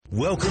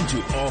Welcome to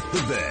Off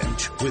the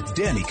Bench with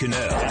Danny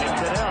Cannell.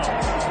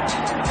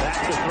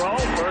 Back to throw,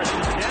 first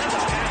and 10, the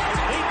pass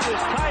complete to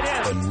his tight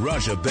end. And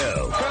Raja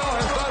Bell. Bell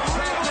has done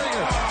something.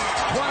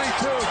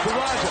 22 to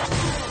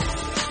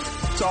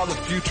Raja. Saw the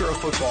future of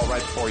football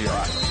right before your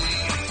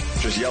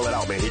eyes. Just yell it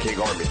out, man. He can't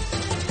guard me.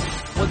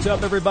 What's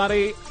up,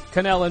 everybody?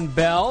 Cannell and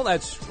Bell.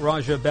 That's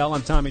Raja Bell.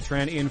 I'm Tommy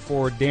Tran in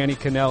for Danny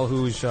Cannell,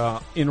 who's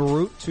en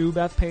route to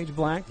Bethpage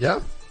Black. Yeah.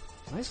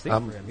 Nice thing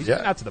for him. He's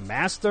getting out to the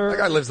Master. That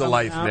guy lives the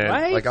life, man.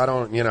 Right? Like, I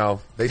don't,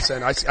 they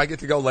send, I get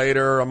to go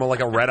later. I'm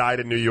like a red-eyed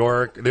in New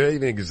York. Do they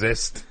even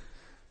exist?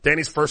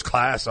 Danny's first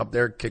class up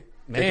there,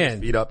 kicking his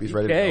feet up. He's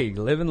ready to go. Hey,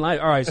 living life.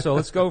 All right, so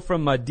let's go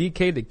from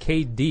DK to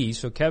KD.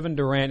 So Kevin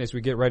Durant, as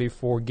we get ready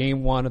for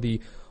Game 1 of the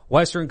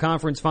Western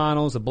Conference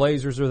Finals, the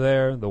Blazers are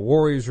there, the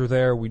Warriors are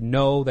there. We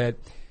know that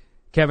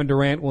Kevin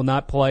Durant will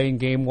not play in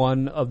Game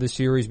 1 of the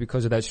series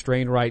because of that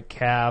strained right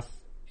calf.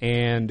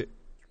 And,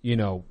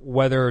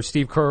 whether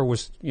Steve Kerr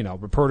was,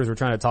 reporters were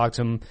trying to talk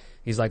to him.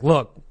 He's like,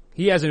 look,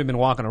 he hasn't even been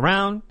walking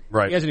around.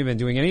 Right. He hasn't even been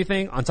doing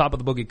anything on top of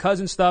the Boogie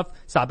Cousins stuff.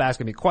 Stop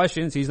asking me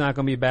questions. He's not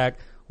going to be back.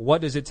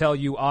 What does it tell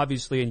you,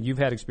 obviously, and you've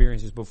had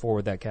experiences before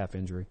with that calf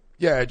injury?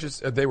 Yeah,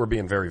 they were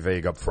being very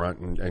vague up front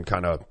and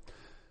kind of,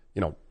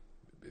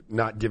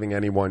 not giving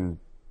anyone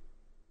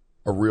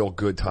a real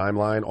good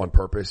timeline on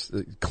purpose.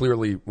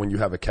 Clearly, when you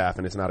have a calf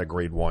and it's not a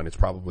grade 1, it's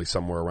probably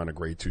somewhere around a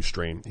grade 2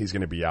 strain. He's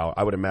going to be out.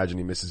 I would imagine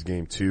he misses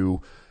Game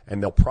 2,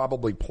 and they'll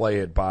probably play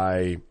it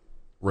by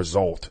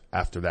result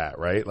after that,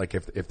 right? Like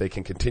if they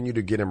can continue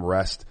to get him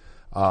rest,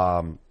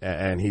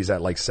 and he's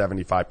at like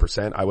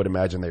 75%, I would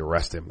imagine they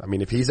rest him. I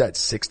mean, if he's at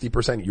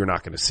 60%, you're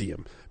not going to see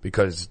him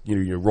because,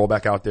 you roll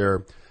back out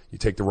there, you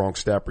take the wrong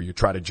step or you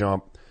try to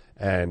jump.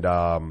 And,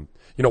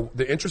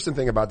 the interesting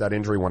thing about that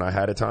injury when I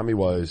had it, Tommy,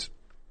 was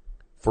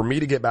for me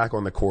to get back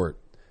on the court,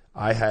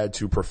 I had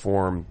to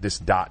perform this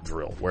dot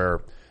drill where,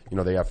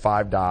 they have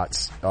 5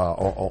 dots,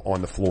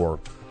 on the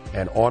floor.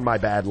 And on my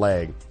bad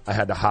leg, I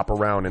had to hop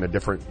around in a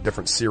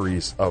different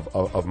series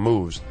of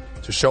moves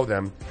to show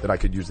them that I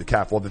could use the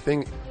calf. Well, the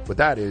thing with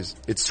that is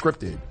it's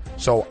scripted.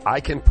 So I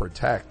can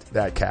protect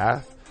that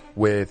calf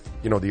with,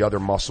 the other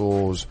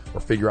muscles or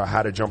figure out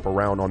how to jump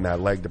around on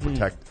that leg to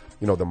protect,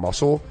 the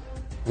muscle.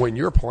 When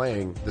you're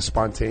playing the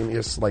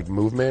spontaneous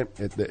movement,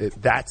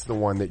 that's the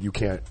one that you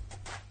can't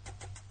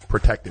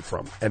protect it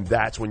from. And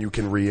that's when you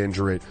can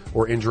re-injure it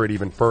or injure it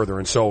even further.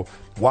 And so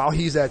while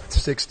he's at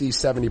 60,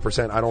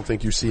 70%, I don't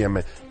think you see him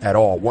at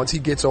all. Once he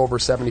gets over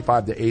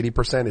 75 to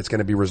 80%, it's going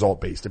to be result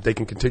based. If they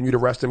can continue to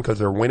rest him because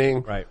they're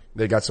winning, right,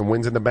 they got some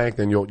wins in the bank,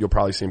 then you'll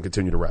probably see him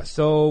continue to rest.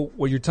 So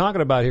what you're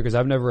talking about here, because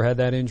I've never had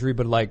that injury,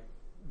 but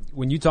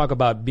when you talk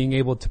about being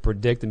able to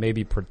predict and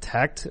maybe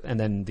protect and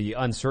then the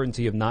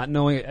uncertainty of not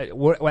knowing,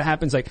 what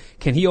happens,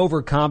 can he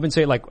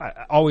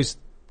overcompensate? Always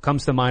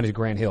comes to mind is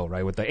Grant Hill,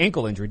 right? With the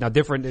ankle injury. Now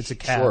different, it's a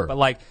calf, sure,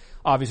 but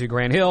obviously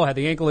Grant Hill had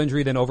the ankle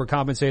injury, then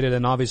overcompensated,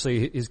 and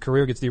obviously his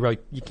career gets derailed.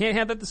 You can't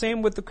have that the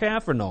same with the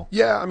calf, or no?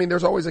 Yeah, I mean,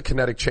 there's always a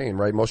kinetic chain,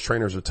 right? Most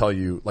trainers will tell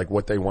you,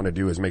 what they want to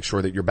do is make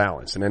sure that you're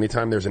balanced. And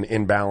anytime there's an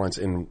imbalance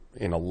in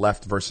a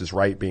left versus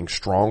right being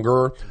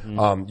stronger,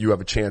 you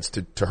have a chance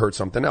to hurt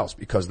something else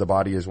because the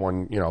body is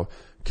one,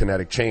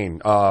 kinetic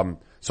chain.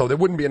 So there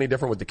wouldn't be any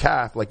different with the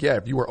calf.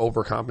 If you were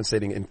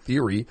overcompensating in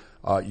theory,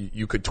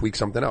 you could tweak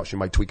something else. You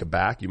might tweak a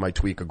back, you might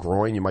tweak a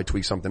groin, you might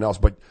tweak something else.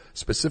 But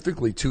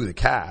specifically to the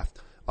calf,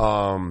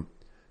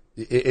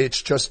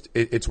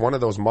 it's one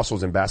of those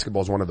muscles, and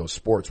basketball is one of those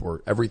sports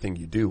where everything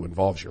you do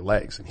involves your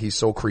legs. And he's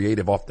so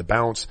creative off the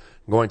bounce,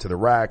 going to the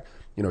rack,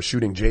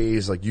 shooting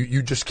J's.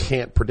 You just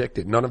can't predict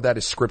it. None of that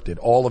is scripted.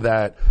 All of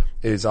that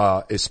is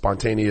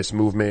spontaneous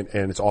movement,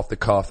 and it's off the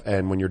cuff.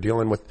 And when you're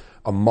dealing with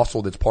a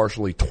muscle that's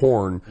partially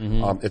torn,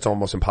 it's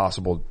almost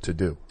impossible to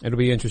do. It'll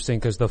be interesting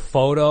because the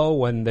photo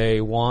when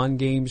they won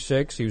Game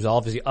 6, he was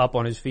obviously up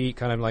on his feet,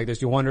 kind of like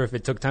this. You wonder if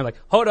it took time,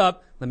 hold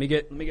up, let me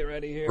get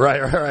ready here.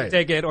 Right.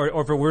 Take it, or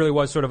if it really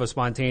was sort of a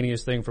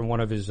spontaneous thing from one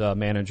of his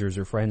managers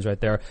or friends right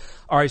there.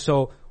 All right,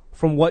 so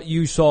from what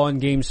you saw in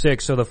Game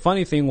 6, so the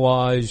funny thing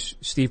was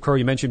Steve Kerr,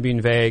 you mentioned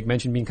being vague,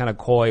 mentioned being kind of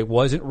coy,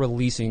 wasn't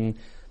releasing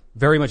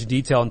very much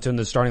detail into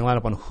the starting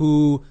lineup on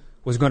who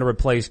was going to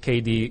replace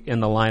KD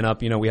in the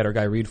lineup. We had our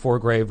guy Reed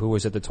Forgrave who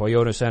was at the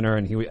Toyota Center,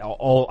 and he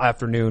all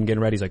afternoon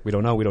getting ready. He's like, we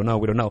don't know.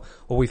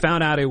 Well, we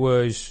found out it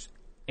was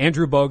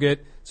Andrew Bogut.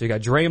 So you got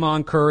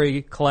Draymond,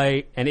 Curry,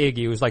 Clay, and Iggy.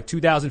 It was like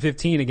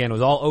 2015 again. It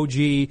was all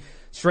OG,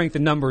 strength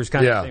in numbers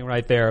kind of thing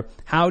right there.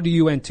 How do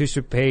you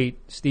anticipate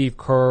Steve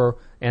Kerr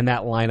and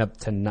that lineup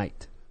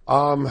tonight?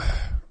 I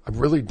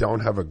really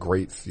don't have a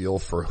great feel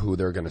for who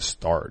they're going to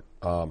start.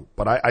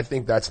 But I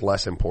think that's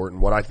less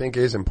important. What I think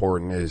is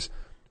important is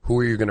who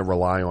are you going to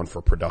rely on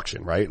for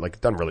production, right?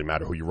 It doesn't really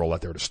matter who you roll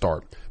out there to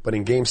start. But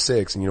in Game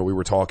 6, and we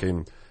were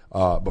talking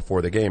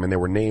before the game, and there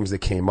were names that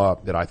came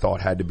up that I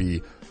thought had to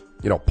be,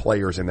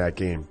 players in that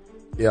game.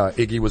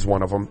 Iggy was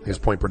one of them. His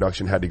point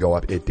production had to go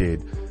up. It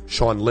did.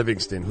 Sean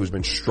Livingston, who's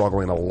been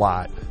struggling a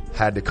lot,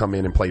 had to come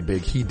in and play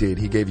big. He did.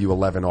 He gave you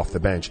 11 off the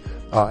bench.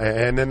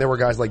 And then there were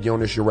guys like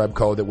Jonas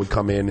Jerebko that would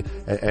come in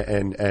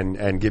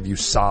and give you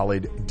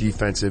solid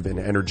defensive and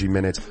energy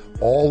minutes.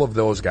 All of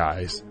those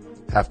guys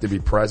have to be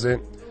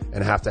present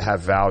and have to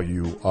have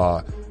value,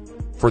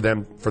 for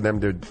them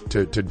to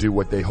do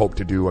what they hope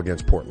to do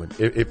against Portland.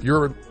 If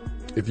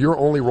you're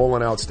only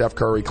rolling out Steph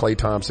Curry, Klay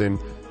Thompson,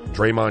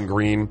 Draymond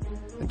Green,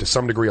 and to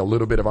some degree a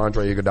little bit of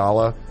Andre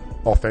Iguodala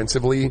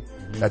offensively,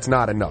 that's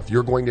not enough.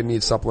 You're going to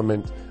need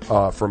supplement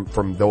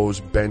from those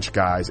bench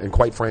guys, and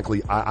quite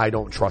frankly, I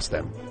don't trust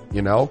them.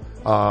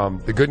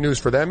 The good news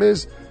for them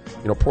is,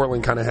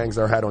 Portland kind of hangs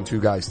their hat on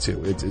two guys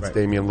too. It's right.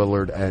 Damian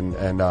Lillard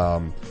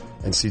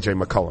and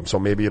CJ McCollum. So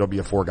maybe it'll be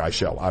a 4-guy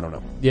show. I don't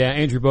know. Yeah,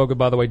 Andrew Bogut,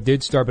 by the way,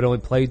 did start but only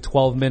played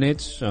 12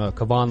 minutes.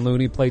 Kevon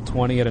Looney played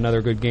 20, had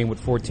another good game with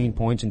 14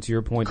 points, and to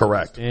your point,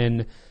 correct.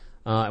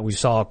 We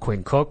saw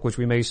Quinn Cook, which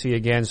we may see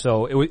again.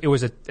 So it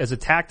was as a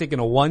tactic in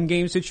a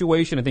 1-game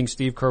situation. I think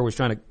Steve Kerr was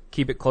trying to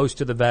keep it close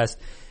to the vest,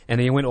 and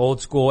he went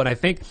old school. And I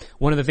think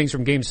one of the things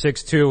from Game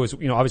 6 too is,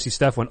 obviously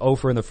Steph went 0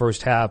 for in the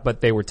first half,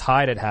 but they were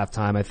tied at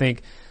halftime. I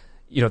think,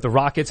 if the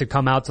Rockets had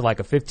come out to like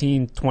a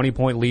 15, 20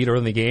 point lead early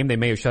in the game, they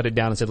may have shut it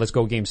down and said, let's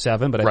go Game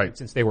 7. But I think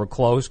since they were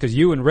close, because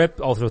you and Rip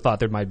also thought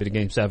there might have been a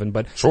Game 7,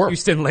 but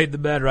Houston laid the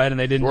bed, right? And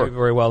they didn't do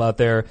very well out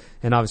there.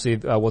 And obviously,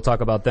 we'll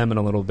talk about them in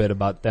a little bit,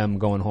 about them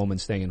going home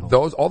and staying home.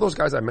 All those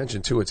guys I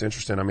mentioned too, it's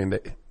interesting. I mean,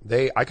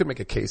 I could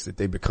make a case that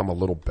they become a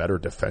little better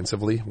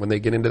defensively when they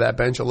get into that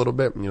bench a little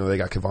bit. They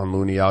got Kevon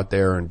Looney out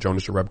there, and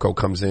Jonas Jerebko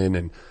comes in,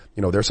 and,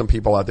 there's some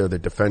people out there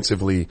that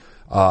defensively,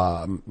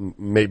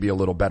 may be a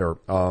little better.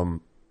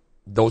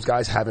 Those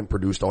guys haven't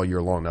produced all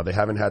year long. Now, they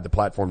haven't had the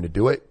platform to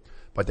do it,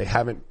 but they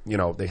haven't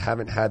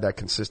had that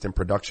consistent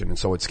production. And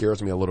so it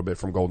scares me a little bit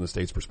from Golden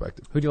State's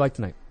perspective. Who do you like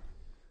tonight?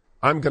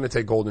 I'm going to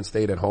take Golden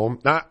State at home.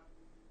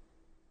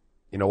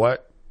 You know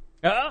what?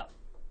 I'm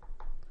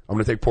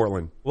going to take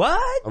Portland. What?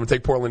 I'm going to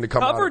take Portland to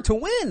come cover out. To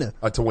win.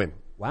 To win.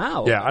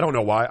 Wow. Yeah, I don't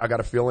know why. I got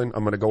a feeling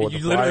I'm going to go with the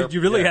Flyer.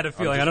 You really had a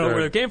feeling. I don't know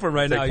where it came from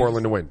right now. Take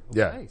Portland to win.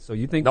 Yeah. Okay, so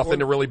you think nothing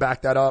to really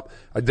back that up.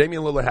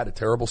 Damian Lillard had a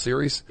terrible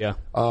series. Yeah.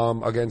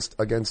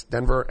 Against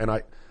Denver, and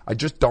I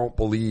just don't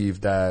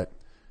believe that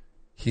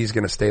he's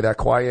going to stay that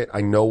quiet. I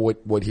know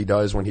what he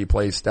does when he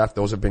plays Steph.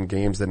 Those have been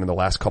games that in the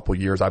last couple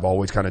of years I've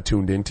always kind of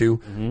tuned into.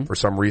 Mm-hmm. For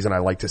some reason, I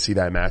like to see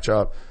that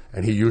matchup,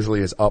 and he usually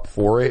is up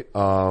for it.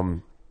 I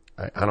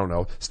don't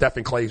know. Steph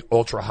and Klay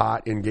ultra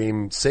hot in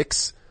Game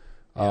 6.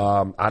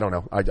 I don't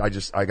know. I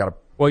gotta.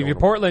 Well, if you're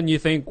Portland, you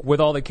think with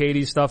all the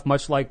KD stuff,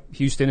 much like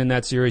Houston in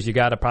that series, you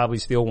gotta probably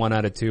steal 1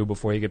 out of 2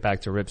 before you get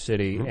back to Rip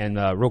City. Mm-hmm.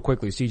 And, real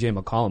quickly, CJ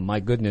McCollum, my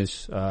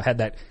goodness, had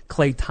that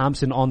Klay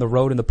Thompson on the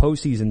road in the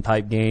postseason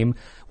type game.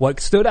 What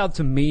stood out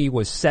to me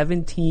was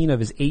 17 of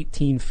his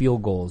 18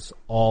 field goals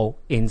all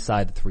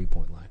inside the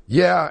 3-point line.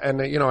 Yeah,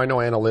 and I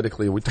know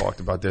analytically we talked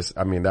about this.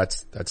 I mean,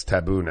 that's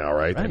taboo now,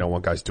 right? They don't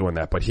want guys doing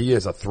that, but he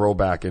is a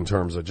throwback in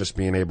terms of just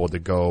being able to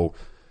go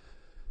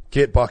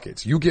get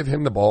buckets. You give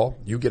him the ball,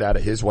 you get out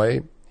of his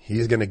way,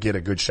 he's going to get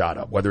a good shot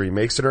up. Whether he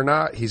makes it or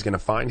not, he's going to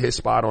find his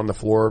spot on the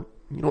floor.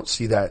 You don't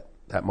see that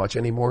much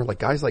anymore. Like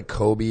guys like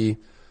Kobe,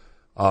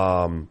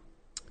 I don't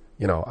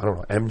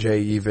know, MJ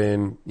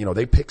even,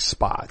 they pick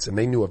spots, and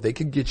they knew if they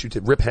could get you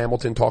to, Rip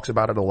Hamilton talks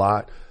about it a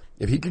lot.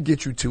 If he could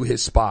get you to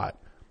his spot,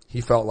 he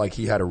felt like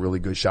he had a really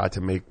good shot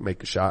to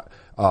make a shot.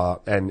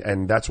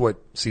 And that's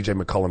what CJ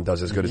McCollum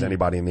does as good as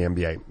anybody in the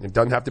NBA. It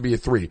doesn't have to be a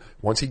 3.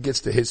 Once he gets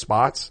to his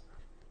spots,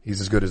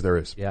 he's as good as there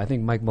is. Yeah, I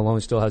think Mike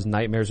Malone still has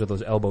nightmares with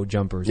those elbow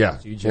jumpers. Yeah.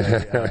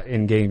 CJ,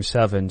 in Game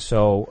 7.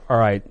 So, all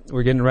right,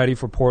 we're getting ready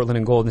for Portland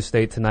and Golden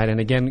State tonight. And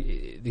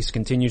again, this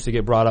continues to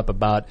get brought up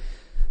about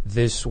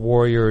this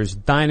Warriors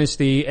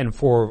dynasty. And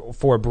for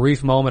a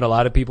brief moment, a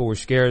lot of people were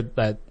scared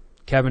that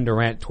Kevin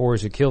Durant tore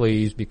his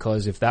Achilles,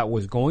 because if that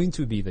was going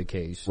to be the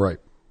case, right,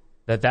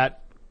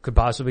 that could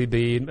possibly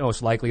be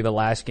most likely the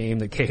last game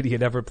that KD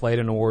had ever played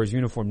in a Warriors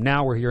uniform.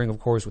 Now we're hearing, of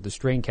course, with the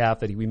strained calf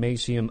that we may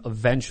see him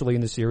eventually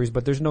in the series,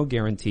 but there's no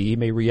guarantee. He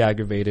may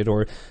re-aggravate it,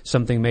 or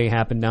something may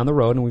happen down the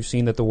road, and we've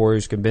seen that the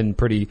Warriors have been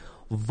pretty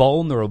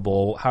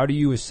vulnerable. How do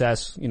you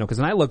assess, because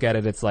when I look at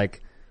it, it's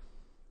like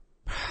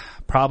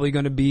probably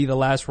going to be the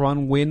last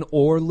run, win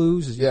or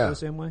lose. Is you feel the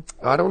same way?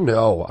 I don't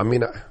know. I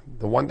mean,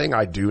 the one thing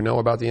I do know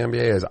about the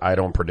NBA is I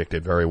don't predict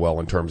it very well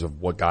in terms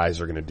of what guys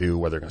are going to do,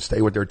 whether they're going to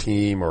stay with their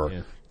team or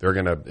if they're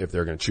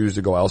going to choose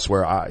to go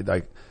elsewhere.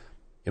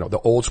 The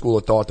old school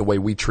of thought, the way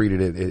we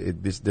treated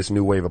it, this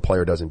new wave of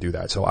player doesn't do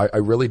that. So I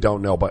really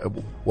don't know. But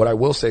what I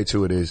will say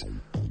to it is,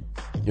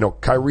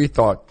 Kyrie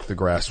thought the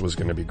grass was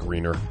going to be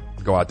greener,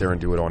 go out there and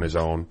do it on his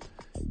own.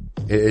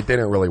 It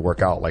didn't really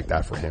work out like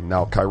that for him.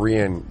 Now, Kyrie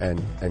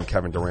and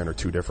Kevin Durant are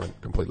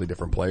completely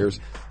different players.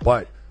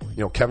 But,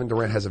 Kevin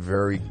Durant has a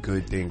very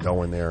good thing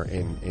going there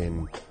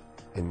in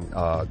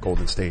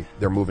Golden State.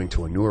 They're moving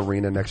to a new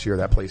arena next year.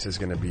 That place is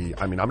going to be,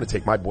 I'm going to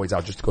take my boys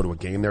out just to go to a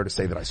game there to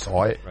say that I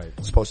saw it. Right.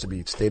 It's supposed to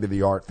be state of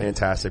the art,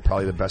 fantastic,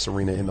 probably the best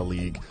arena in the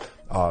league.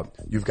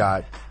 You've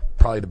got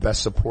probably the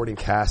best supporting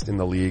cast in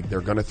the league.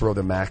 They're going to throw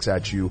the max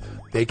at you.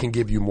 They can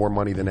give you more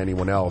money than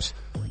anyone else.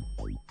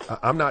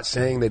 I'm not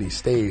saying that he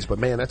stays, but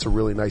man, that's a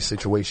really nice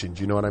situation.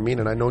 Do you know what I mean?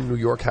 And I know New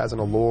York has an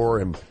allure,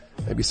 and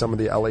maybe some of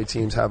the LA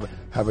teams have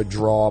a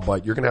draw,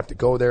 but you're going to have to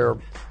go there.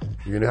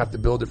 You're going to have to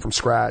build it from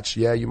scratch.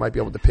 Yeah, you might be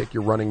able to pick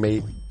your running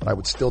mate, but I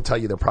would still tell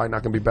you they're probably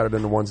not going to be better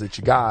than the ones that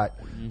you got.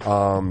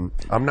 I'm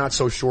not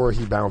so sure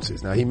he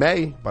bounces. Now, he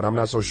may, but I'm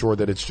not so sure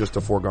that it's just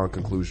a foregone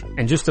conclusion.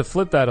 And just to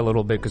flip that a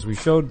little bit, because we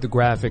showed the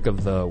graphic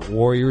of the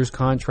Warriors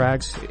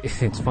contracts,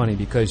 it's funny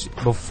because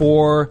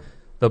before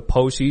the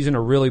postseason,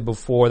 or really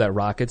before that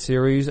Rocket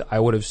series, I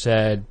would have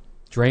said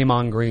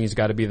Draymond Green's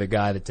got to be the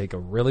guy to take a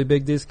really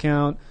big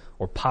discount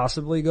or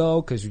possibly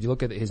go, because if you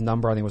look at his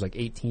number, I think it was like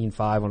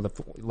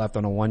 18-5 left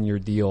on a 1-year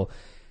deal.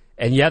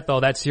 And yet, though,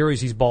 that series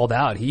he's balled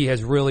out. He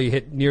has really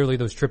hit nearly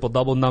those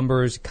triple-double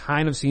numbers,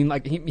 kind of seemed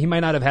like he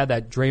might not have had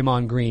that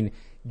Draymond Green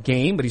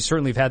game, but he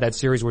certainly had that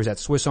series where he's that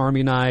Swiss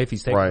Army knife,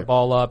 he's taking the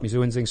ball up, he's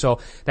doing things. So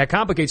that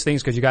complicates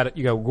things because you got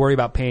to worry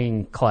about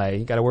paying Clay,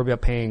 you got to worry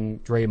about paying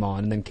Draymond,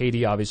 and then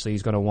KD obviously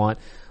he's going to want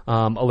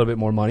a little bit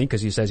more money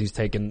because he says he's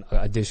taken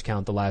a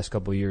discount the last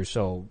couple of years.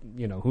 So,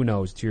 who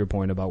knows, to your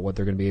point about what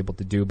they're going to be able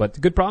to do. But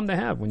good problem to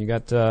have when you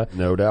got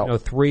no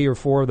doubt 3 or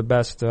 4 of the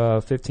best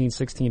 15,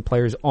 16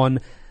 players on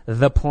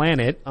the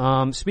planet.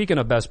 Speaking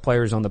of best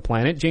players on the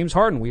planet, James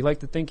Harden, we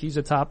like to think he's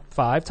a top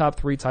 5, top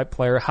 3 type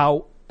player.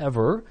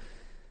 However,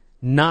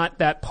 not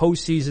that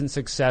postseason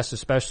success,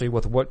 especially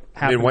with what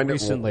happened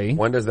recently.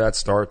 When does that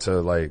start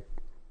to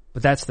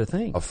But that's the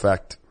thing.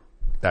 Affect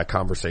that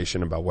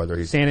conversation about whether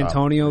he's San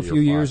Antonio a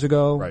few years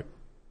ago, right?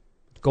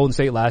 Golden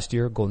State last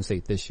year, Golden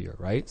State this year,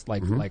 right? It's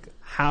like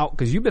how?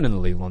 Because you've been in the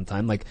league a long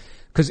time.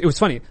 Because it was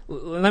funny.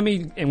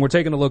 And we're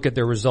taking a look at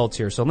their results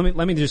here. So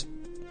let me just,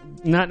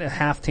 not a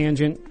half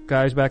tangent,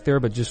 guys back there,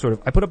 but just sort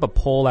of. I put up a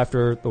poll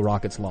after the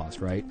Rockets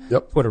lost, right?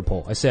 Yep. Twitter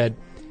poll. I said.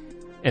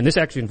 And this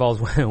actually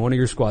involves one of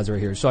your squads right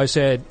here. So I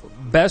said,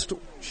 best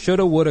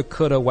shoulda, woulda,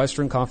 coulda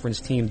Western Conference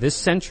team this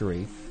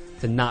century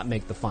to not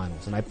make the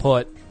finals. And I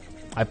put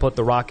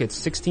the Rockets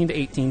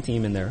 16-18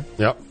 team in there.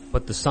 Yep.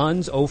 Put the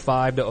Suns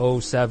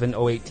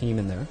 05-07, 08 team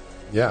in there.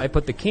 Yeah. I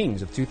put the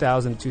Kings of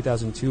 2000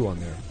 2002 on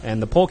there. And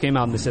the poll came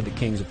out and they said the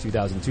Kings of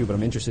 2002, but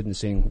I'm interested in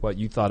seeing what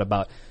you thought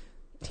about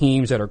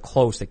teams that are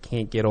close that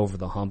can't get over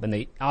the hump. And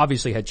they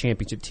obviously had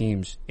championship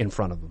teams in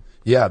front of them.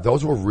 Yeah,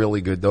 those were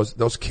really good.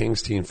 Those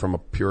Kings teams from a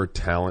pure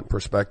talent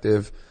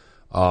perspective,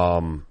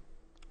 were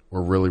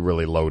really,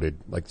 really loaded.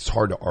 It's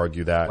hard to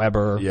argue that.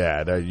 Weber.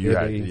 Yeah, you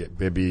had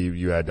Bibby,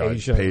 you had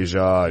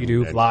Peja,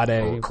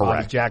 Vlade,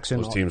 Bobby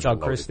Jackson, those teams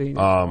Doug Christie.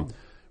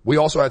 We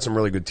also had some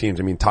really good teams.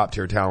 I mean, top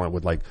tier talent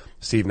with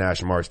Steve Nash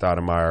and Mark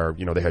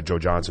Stoudemire. They had Joe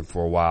Johnson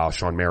for a while,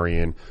 Sean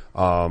Marion.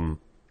 When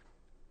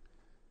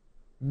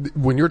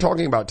you're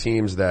talking about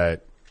teams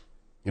that,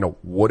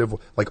 would have,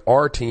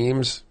 our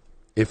teams,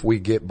 if we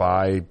get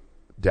by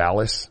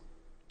Dallas,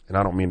 and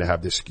I don't mean to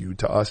have this skewed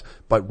to us,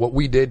 but what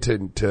we did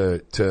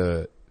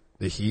to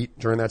the Heat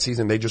during that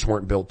season, they just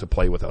weren't built to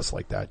play with us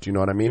like that. Do you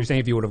know what I mean? You're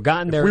saying if you would have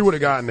gotten there, we would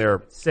have gotten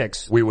there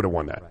 6, we would have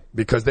won that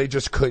because they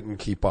just couldn't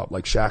keep up.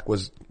 Shaq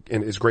was,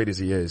 and as great as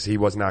he is, he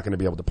was not going to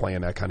be able to play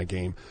in that kind of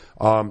game.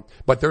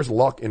 But there's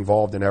luck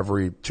involved in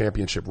every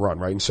championship run,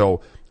 right? And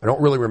so I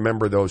don't really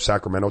remember those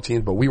Sacramento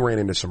teams, but we ran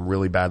into some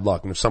really bad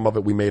luck. And some of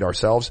it we made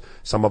ourselves,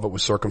 some of it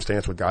was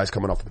circumstance with guys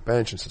coming off the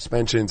bench and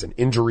suspensions and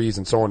injuries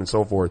and so on and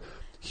so forth.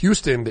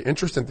 Houston, the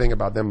interesting thing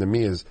about them to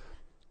me is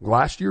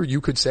last year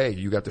you could say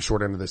you got the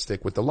short end of the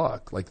stick with the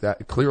luck.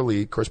 That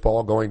clearly Chris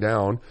Paul going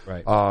down,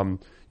 right.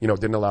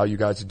 Didn't allow you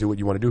guys to do what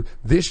you want to do.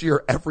 This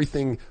year,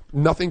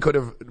 nothing could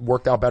have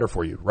worked out better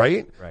for you,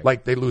 right?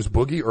 They lose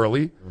Boogie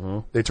early. Mm-hmm.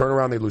 They turn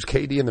around, they lose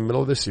KD in the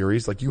middle of the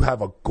series. You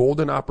have a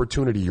golden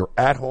opportunity. You're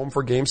at home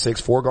for game 6,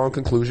 foregone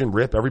conclusion.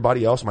 Rip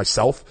everybody else,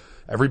 myself,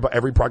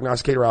 every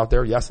prognosticator out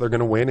there. Yes, they're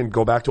going to win and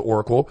go back to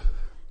Oracle.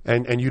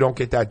 And you don't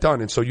get that done.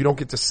 And so you don't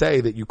get to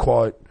say that you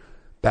caught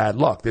bad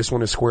luck. This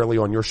one is squarely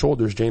on your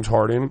shoulders. James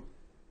Harden,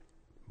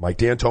 Mike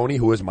D'Antoni,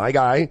 who is my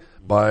guy,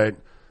 but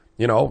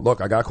look,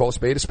 I gotta call a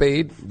spade a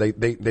spade.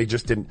 They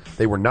just didn't,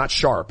 they were not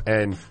sharp.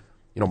 And,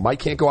 Mike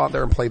can't go out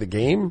there and play the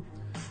game.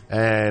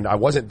 And I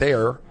wasn't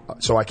there,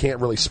 so I can't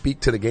really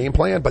speak to the game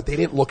plan, but they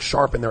didn't look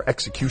sharp in their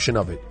execution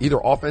of it, either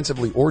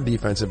offensively or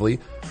defensively.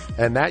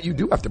 And that you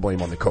do have to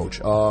blame on the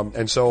coach.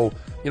 And so,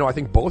 I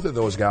think both of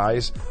those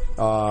guys,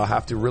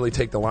 have to really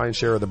take the lion's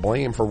share of the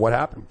blame for what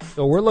happened.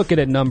 So we're looking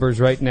at numbers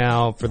right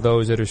now for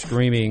those that are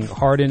streaming.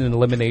 Harden in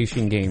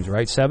elimination games,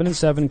 right?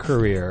 7-7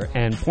 career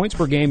and points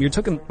per game. You're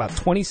talking about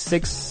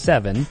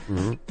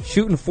 26-7,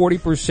 shooting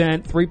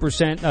 40%,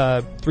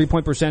 3%,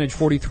 3-point percentage,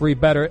 43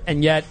 better.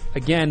 And yet,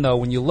 again, though,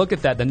 when you look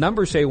at that, the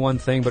numbers say one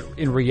thing, but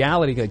in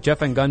reality, Jeff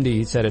Van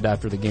Gundy said it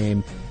after the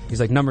game. He's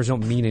like, numbers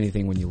don't mean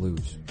anything when you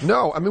lose.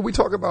 No, I mean, we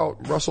talk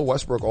about Russell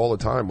Westbrook all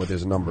the time with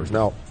his numbers.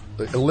 Now,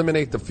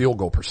 eliminate the field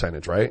goal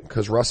percentage, right?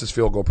 Because Russ's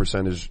field goal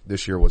percentage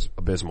this year was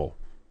abysmal.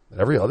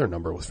 Every other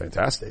number was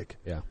fantastic.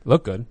 Yeah,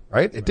 looked good,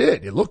 right? It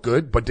did. It looked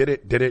good, but did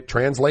it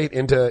translate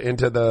into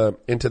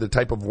the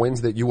type of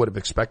wins that you would have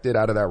expected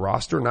out of that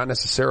roster? Not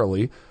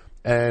necessarily.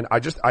 And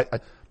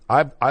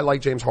I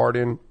like James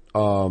Harden.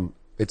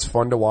 It's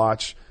fun to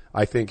watch.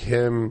 I think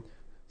him,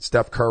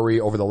 Steph Curry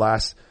over the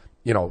last,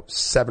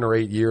 7 or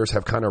 8 years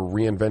have kind of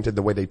reinvented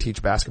the way they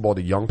teach basketball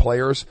to young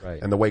players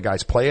and the way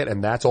guys play it.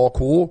 And that's all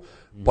cool.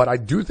 But I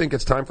do think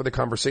it's time for the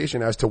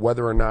conversation as to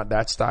whether or not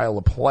that style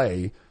of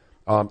play,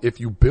 if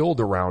you build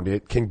around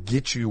it, can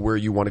get you where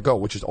you want to go,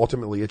 which is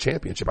ultimately a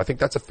championship. I think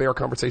that's a fair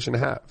conversation to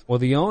have. Well,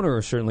 the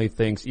owner certainly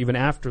thinks, even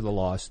after the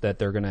loss, that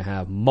they're going to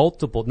have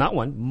multiple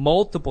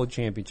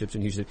championships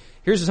in Houston.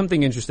 Here's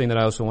something interesting that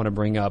I also want to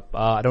bring up.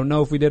 I don't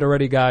know if we did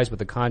already, guys, but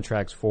the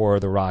contracts for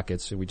the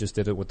Rockets. We just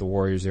did it with the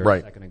Warriors there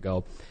a second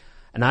ago.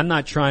 And I'm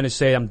not trying to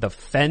say I'm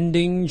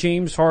defending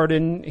James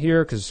Harden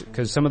here,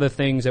 because some of the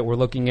things that we're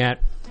looking at,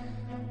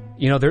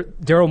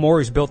 Daryl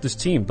Morey's built this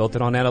team, built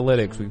it on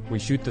analytics. We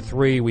shoot the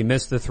three, we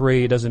miss the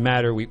three, it doesn't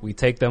matter. We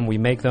take them, we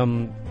make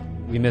them,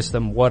 we miss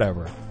them,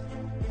 whatever.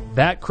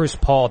 That Chris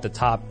Paul at the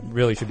top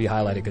really should be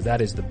highlighted, because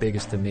that is the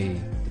biggest to me,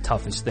 the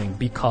toughest thing,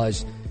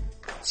 because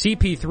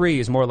CP3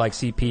 is more like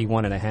CP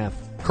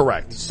 1.5.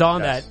 Correct.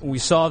 We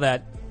saw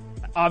that.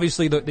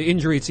 Obviously, the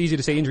injury, it's easy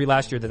to say injury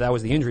last year that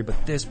was the injury,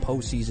 but this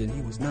postseason,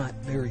 he was not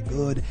very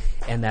good,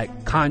 and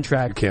that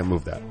contract. You can't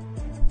move that.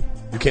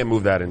 You can't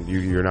move that, and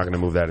you're not going to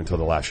move that until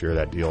the last year of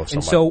that deal.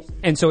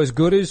 And so as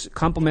good as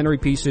complementary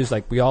pieces,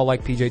 like we all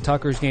like PJ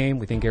Tucker's game,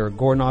 we think Eric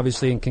Gordon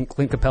obviously, and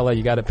Clint Capella,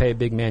 you got to pay a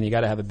big man, you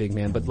got to have a big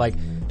man. But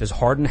does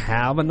Harden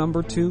have a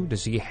number two?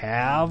 Does he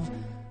have?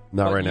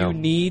 Not right now. You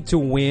need to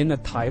win a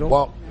title.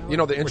 Well,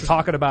 we're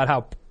talking about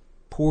how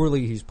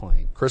poorly he's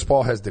playing. Chris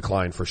Paul has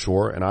declined for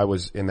sure, and I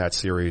was in that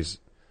series.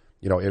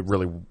 It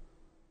really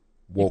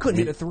woke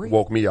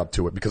me up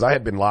to it, because I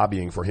had been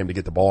lobbying for him to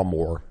get the ball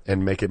more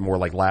and make it more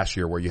like last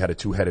year, where you had a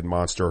two-headed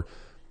monster.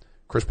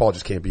 Chris Paul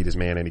just can't beat his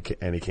man, and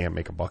he can't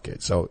make a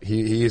bucket. So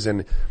he is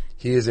in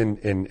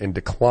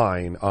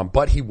decline.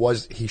 But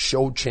he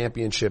showed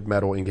championship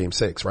mettle in Game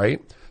 6,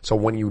 right? So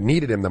when you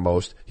needed him the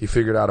most, he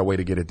figured out a way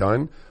to get it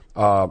done,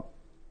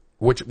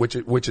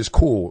 which is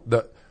cool.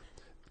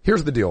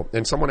 Here's the deal.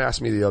 And someone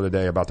asked me the other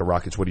day about the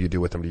Rockets. What do you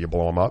do with them? Do you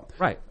blow them up?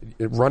 Right.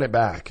 Run it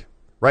back,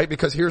 right?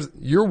 Because here's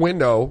your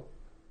window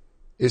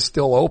is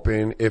still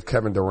open if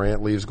Kevin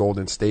Durant leaves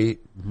Golden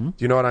State. Mm-hmm. Do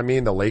you know what I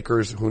mean? The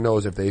Lakers, who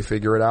knows if they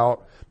figure it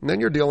out. And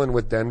then you're dealing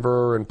with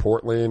Denver and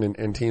Portland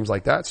and teams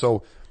like that.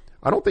 So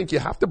I don't think you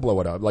have to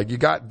blow it up. You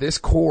got this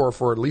core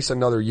for at least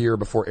another year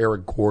before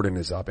Eric Gordon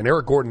is up. And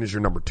Eric Gordon is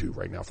your number 2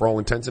 right now. For all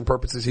intents and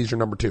purposes, he's your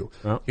number 2.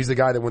 Oh. He's the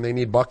guy that when they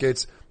need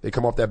buckets, they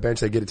come off that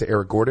bench, they get it to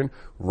Eric Gordon.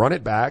 Run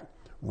it back.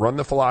 Run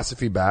the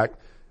philosophy back.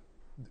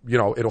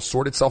 It'll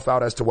sort itself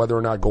out as to whether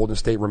or not Golden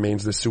State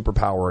remains this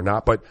superpower or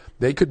not, but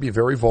they could be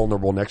very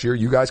vulnerable next year.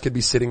 You guys could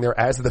be sitting there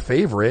as the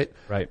favorite,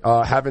 right?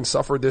 Having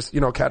suffered this,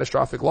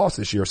 catastrophic loss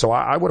this year. So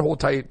I would hold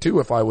tight too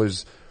if I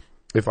was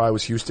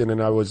Houston and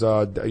I was,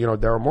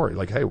 Daryl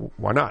Morey. Hey,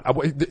 why not?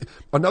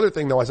 Another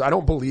thing though is I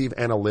don't believe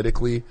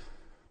analytically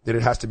that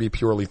it has to be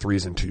purely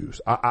 3s and 2s.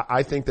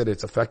 I think that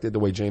it's affected the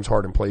way James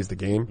Harden plays the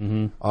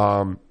game.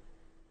 Mm-hmm.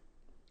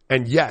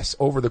 And yes,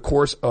 over the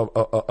course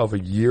of a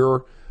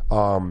year,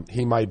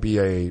 he might be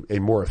a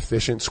more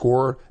efficient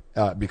scorer,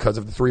 because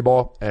of the 3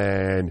 ball,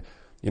 and,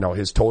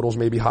 his totals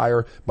may be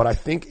higher. But I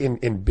think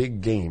in big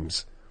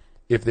games,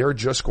 if they're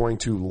just going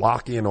to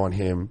lock in on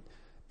him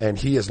and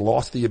he has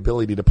lost the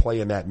ability to play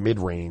in that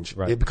mid-range,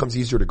 right, it becomes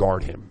easier to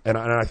guard him. And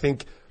I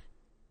think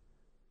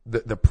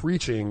the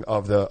preaching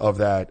of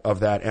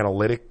that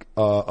analytic,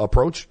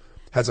 approach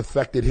has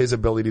affected his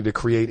ability to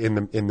create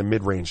in the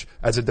mid-range.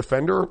 As a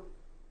defender,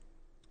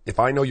 if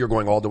I know you're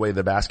going all the way to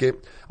the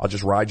basket, I'll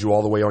just ride you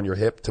all the way on your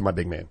hip to my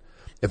big man.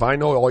 If I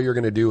know all you're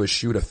going to do is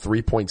shoot a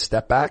 3-point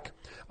step back,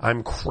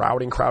 I'm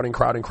crowding,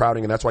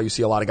 and that's why you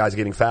see a lot of guys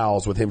getting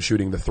fouls with him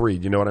shooting the 3.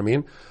 Do you know what I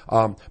mean?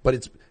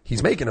 But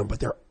he's making them,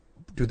 but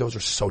those are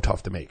so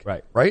tough to make.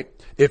 Right?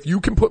 If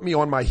you can put me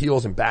on my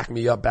heels and back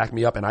me up,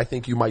 and I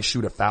think you might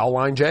shoot a foul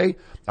line, Jay,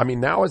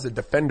 now as a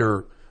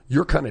defender,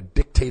 you're kind of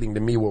dictating to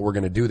me what we're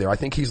going to do there. I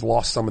think he's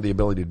lost some of the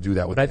ability to do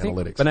that with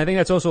analytics. But I think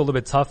that's also a little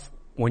bit tough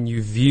when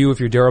you view, if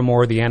you're Daryl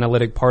Morey, the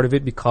analytic part of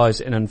it, because,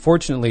 and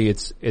unfortunately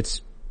it's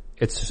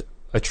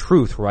a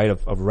truth, right,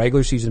 of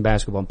regular season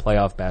basketball and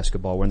playoff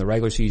basketball, where in the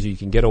regular season you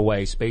can get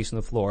away, space on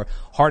the floor.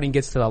 Harden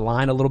gets to the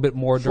line a little bit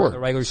more during the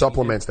regular season.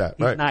 Supplements that,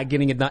 right. He's not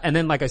getting it done. And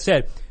then, like I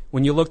said,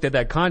 when you looked at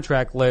that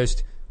contract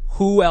list,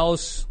 who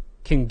else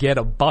can get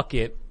a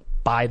bucket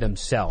by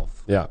themselves?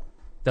 Yeah.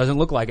 Doesn't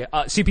look like it.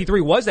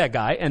 CP3 was that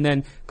guy, and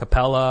then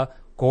Capella,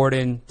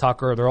 Gordon,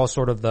 Tucker, they're all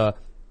sort of the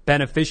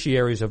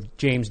beneficiaries of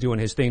James doing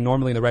his thing.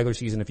 Normally in the regular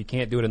season, if you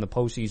can't do it in the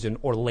postseason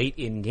or late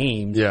in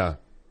games,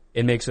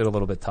 it makes it a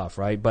little bit tough,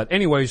 right? But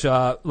anyways,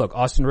 look,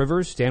 Austin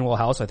Rivers, Stanwell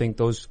House, I think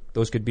those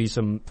could be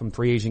some from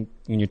free agent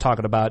when you're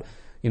talking about,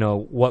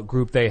 what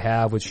group they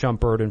have with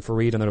Shumpert and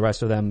Fareed and the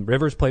rest of them.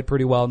 Rivers played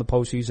pretty well in the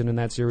postseason in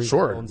that series.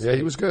 Sure. Yeah,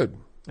 he was good.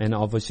 And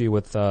obviously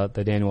with the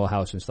Daniel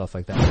House and stuff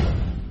like that.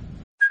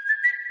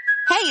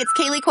 Hey, it's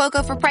Kaylee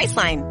Cuoco for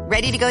Priceline.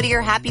 Ready to go to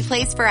your happy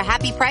place for a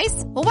happy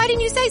price? Well, why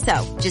didn't you say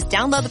so? Just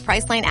download the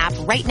Priceline app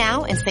right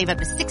now and save up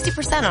to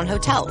 60% on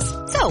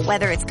hotels. So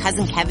whether it's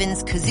Cousin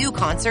Kevin's Kazoo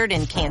Concert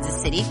in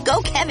Kansas City,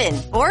 go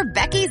Kevin, or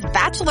Becky's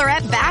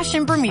Bachelorette Bash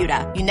in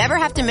Bermuda, you never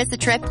have to miss a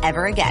trip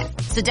ever again.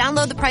 So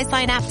download the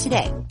Priceline app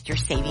today. Your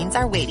savings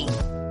are waiting.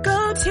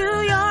 Go to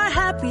your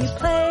happy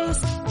place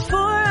for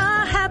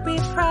a happy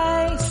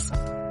price.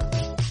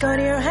 Go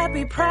to your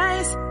happy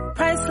price,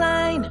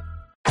 Priceline.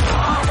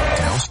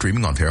 Now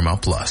streaming on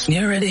Paramount Plus.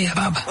 You ready,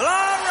 Bob? Well, all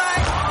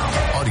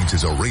right.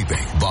 Audiences are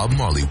raving. Bob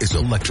Marley is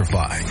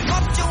electrifying.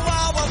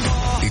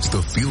 It's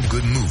the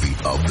feel-good movie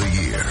of the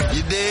year.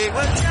 You dig?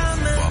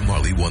 Bob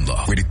Marley, One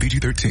Love. Rated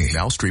PG-13.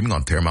 Now streaming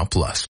on Paramount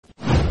Plus.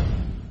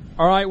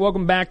 All right,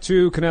 welcome back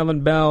to Cannell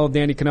and Bell.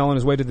 Danny Cannell on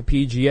his way to the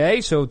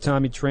PGA. So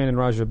Tommy Tran and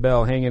Raja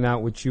Bell hanging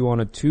out with you on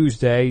a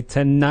Tuesday.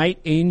 Tonight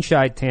in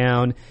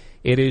Chi-Town,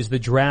 it is the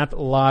draft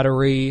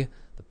lottery,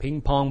 the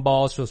ping pong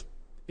ball. So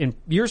in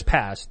years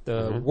past,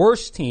 the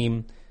worst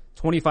team,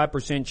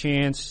 25%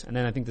 chance, and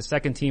then I think the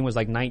second team was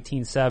like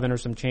 19-7 or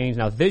some change.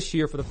 Now this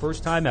year, for the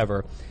first time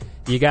ever,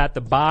 you got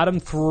the bottom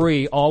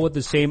three all with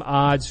the same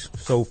odds,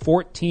 so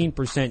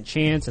 14%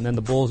 chance, and then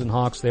the Bulls and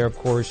Hawks there, of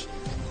course,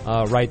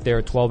 right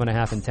there,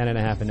 12.5 and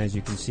 10.5, and as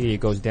you can see, it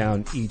goes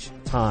down each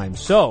time.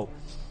 So,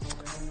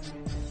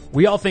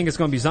 we all think it's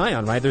going to be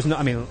Zion, right? There's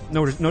no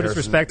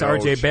disrespect to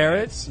RJ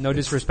Barrett, no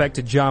disrespect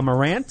to Ja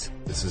Morant.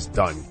 This is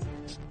done.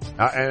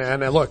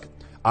 And look,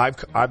 I've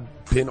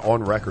been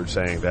on record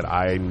saying that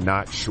I'm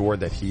not sure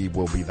that he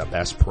will be the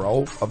best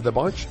pro of the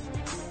bunch,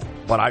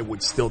 but I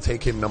would still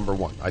take him number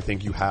one. I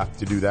think you have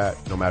to do that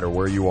no matter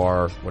where you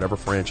are, whatever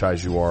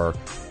franchise you are.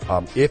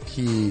 If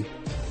he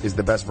is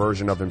the best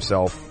version of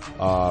himself,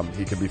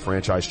 he could be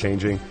franchise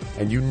changing,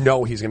 and you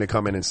know he's going to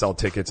come in and sell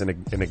tickets and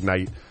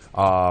ignite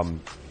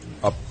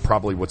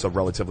probably what's a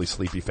relatively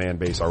sleepy fan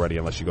base already,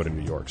 unless you go to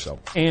New York. So,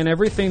 and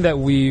everything that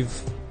we've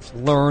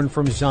learned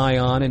from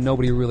Zion, and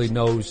nobody really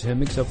knows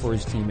him except for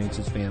his teammates,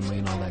 his family,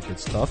 and all that good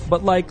stuff.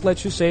 But like,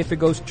 let's just say if it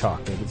goes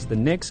chocolate, it's the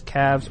Knicks,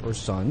 Cavs, or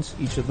Suns,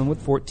 each of them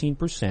with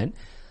 14%.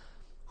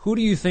 Who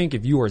do you think,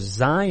 if you are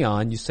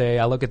Zion, you say,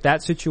 I look at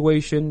that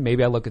situation,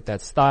 maybe I look at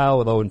that style,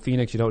 although in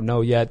Phoenix you don't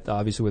know yet,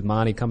 obviously with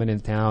Monty coming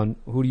into town,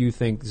 who do you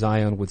think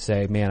Zion would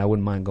say, man, I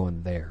wouldn't mind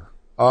going there?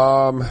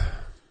 The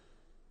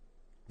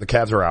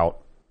Cavs are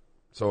out,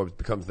 so it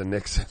becomes the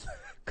Knicks.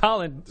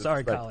 Colin. The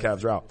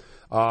Cavs are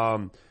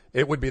out.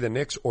 It would be the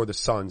Knicks or the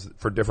Suns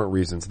for different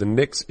reasons. The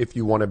Knicks, if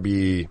you want to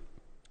be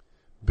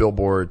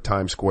Billboard,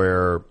 Times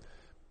Square,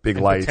 big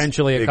and lights,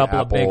 potentially big a couple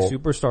Apple. of big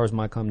superstars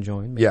might come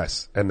join. Maybe.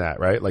 Yes, and that,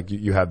 right? Like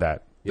you have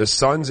that. The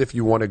Suns, if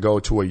you want to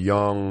go to a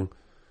young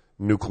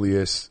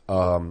nucleus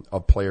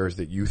of players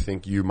that you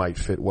think you might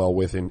fit well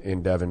with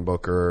in Devin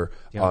Booker,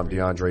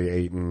 DeAndre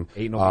Ayton.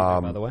 Ayton will be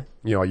there, by the way.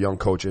 You know, a young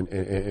coach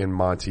in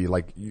Monty.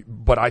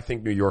 But I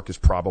think New York is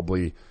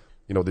probably,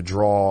 you know, the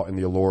draw and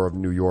the allure of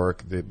New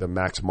York, the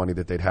max money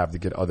that they'd have to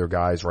get other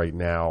guys right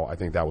now. I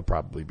think that would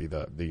probably be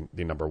the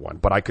number one.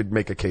 But I could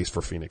make a case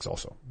for Phoenix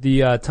also.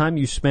 The time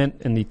you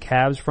spent in the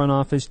Cavs front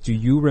office, do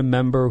you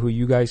remember who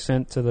you guys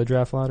sent to the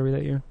draft lottery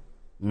that year?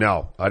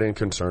 No, I didn't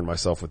concern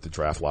myself with the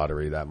draft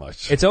lottery that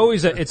much. It's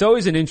always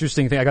an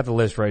interesting thing. I got the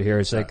list right here.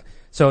 It's like,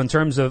 so in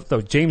terms of,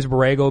 James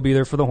Borrego will be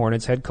there for the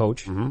Hornets, head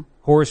coach. Mm-hmm.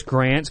 Horace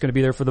Grant's going to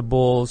be there for the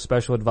Bulls,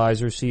 special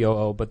advisor,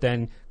 COO. But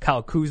then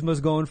Kyle Kuzma's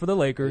going for the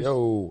Lakers.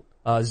 Yo.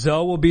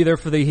 Zoe will be there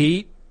for the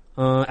Heat.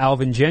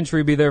 Alvin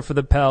Gentry will be there for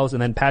the Pels,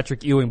 and then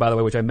Patrick Ewing, by the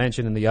way, which I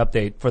mentioned in the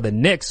update, for the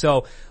Knicks.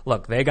 So,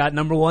 look, they got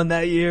number one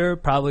that year,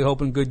 probably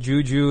hoping good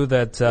juju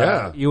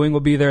that Ewing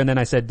will be there, and then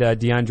I said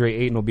DeAndre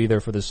Ayton will be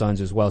there for the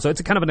Suns as well. So it's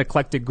a kind of an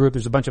eclectic group.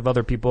 There's a bunch of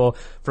other people,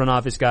 front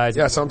office guys.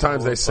 Yeah,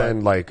 sometimes they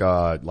send like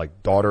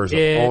daughters of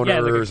owners,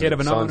 like a kid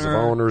of an sons owner,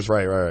 of owners,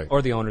 right.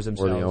 Or the owners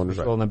themselves. Or the owners,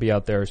 right. Will be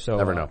out there, so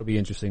never know. It'll be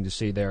interesting to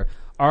see there.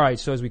 All right,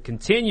 so as we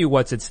continue,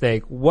 what's at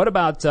stake? What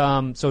about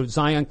so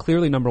Zion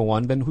clearly number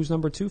one? Then who's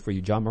number two for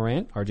you? Ja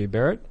Morant, RJ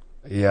Barrett?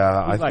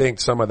 Yeah, I think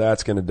some of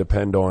that's going to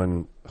depend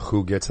on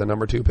who gets the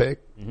number two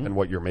pick and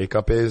what your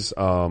makeup is.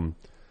 You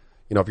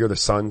know, if you're the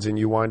Suns and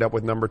you wind up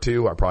with number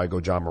two, I'd probably go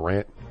Ja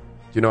Morant. Do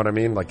you know what I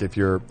mean? Like if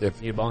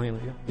need a ball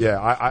handler, yeah,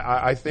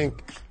 I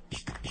think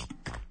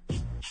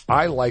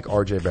I like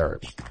RJ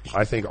Barrett.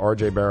 I think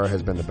RJ Barrett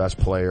has been the best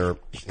player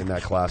in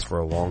that class for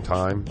a long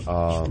time.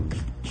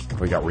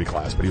 We got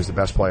reclassed, but he was the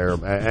best player.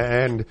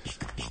 And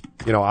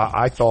you know,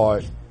 I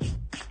thought,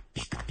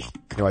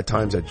 you know, at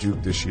times at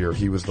Duke this year,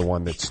 he was the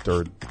one that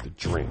stirred the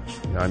drink.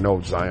 You know, I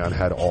know Zion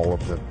had all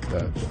of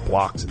the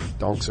blocks and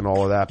the dunks and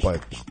all of that,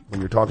 but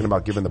when you're talking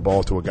about giving the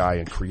ball to a guy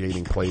and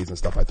creating plays and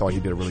stuff, I thought he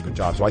did a really good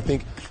job. So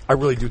I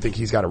really do think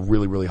he's got a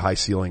really, really high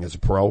ceiling as a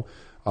pro.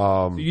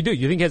 So you do?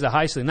 You think he has a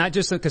high ceiling? Not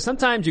just because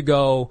sometimes you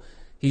go,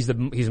 he's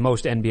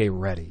most NBA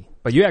ready,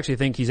 but you actually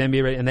think he's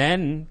NBA ready, and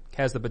then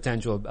has the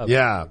potential of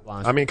yeah.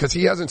 I mean, because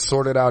he hasn't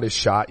sorted out his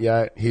shot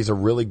yet. He's a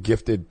really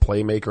gifted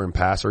playmaker and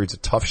passer. He's a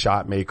tough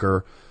shot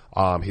maker.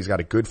 He's got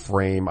a good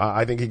frame.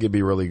 I think he could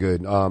be really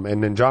good.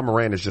 And then Ja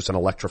Morant is just an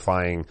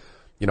electrifying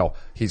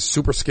he's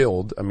super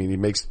skilled. I mean,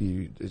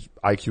 his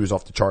IQ is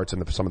off the charts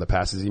in some of the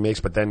passes he makes,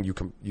 but then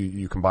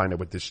you combine it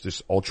with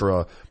this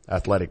ultra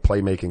athletic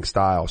playmaking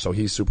style. So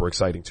he's super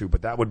exciting too,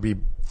 but that would be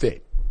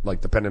fit,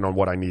 like depending on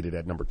what I needed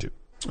at number 2.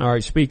 All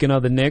right. Speaking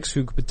of the Knicks,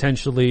 who could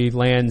potentially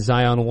land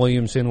Zion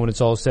Williamson when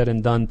it's all said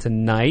and done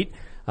tonight.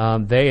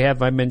 They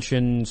have, I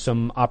mentioned,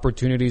 some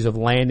opportunities of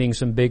landing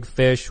some big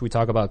fish. We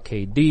talk about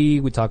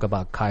KD, we talk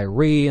about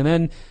Kyrie, and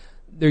then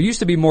there used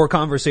to be more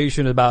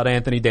conversation about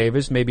Anthony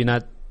Davis, maybe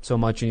not so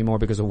much anymore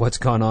because of what's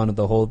gone on with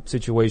the whole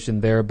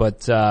situation there.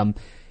 But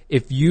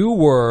if you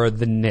were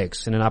the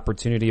Knicks and an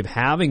opportunity of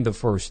having the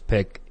first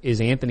pick,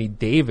 is Anthony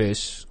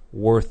Davis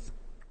worth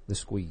the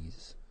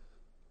squeeze?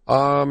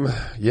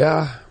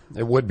 Yeah,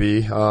 it would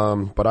be.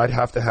 But I'd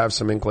have to have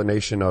some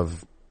inclination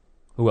of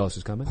who else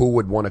is coming? Who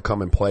would want to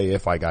come and play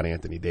if I got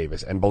Anthony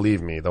Davis? And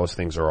believe me, those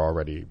things are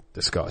already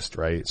discussed,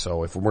 right?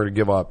 So if we're to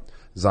give up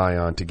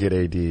Zion to get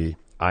AD,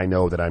 I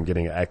know that I'm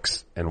getting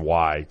X and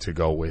Y to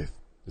go with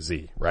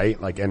Z, right?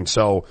 And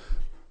so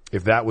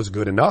if that was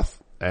good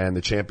enough and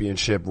the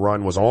championship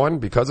run was on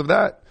because of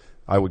that,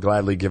 I would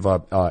gladly give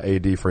up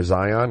AD for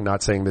Zion.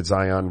 Not saying that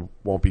Zion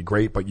won't be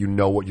great, but you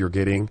know what you're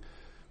getting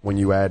when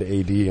you add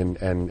AD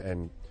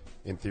and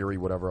in theory,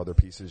 whatever other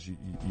pieces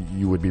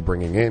you would be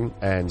bringing in.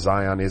 And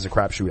Zion is a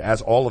crapshoot,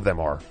 as all of them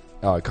are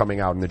coming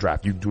out in the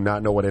draft. You do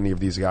not know what any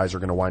of these guys are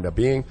going to wind up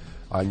being.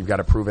 You've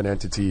got a proven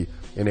entity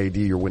in AD.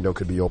 Your window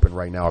could be open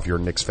right now if you're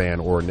a Knicks fan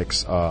or a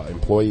Knicks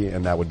employee,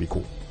 and that would be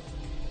cool.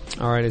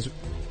 All right,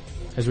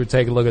 as we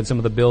take a look at some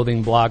of the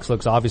building blocks,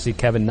 looks obviously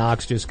Kevin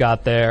Knox just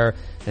got there.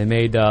 They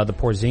made the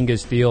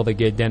Porzingis deal. They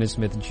get Dennis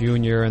Smith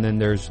Jr., and then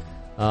there's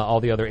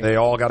all the other. They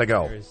all got to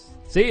go.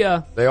 See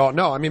ya. They all,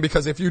 no, I mean,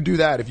 because if you do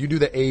that, if you do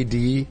the AD,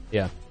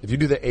 if you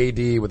do the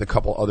AD with a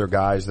couple other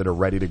guys that are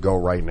ready to go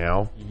right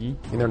now, I mean,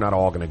 they're not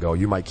all going to go.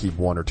 You might keep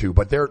one or two,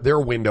 but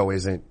their window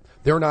isn't,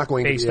 they're not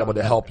going to be able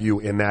to help you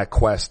in that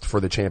quest for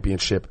the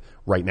championship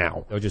right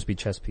now. They'll just be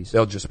chess pieces.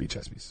 They'll just be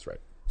chess pieces, right.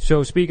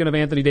 So speaking of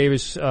Anthony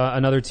Davis,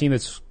 another team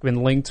that's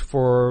been linked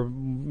for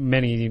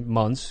many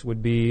months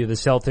would be the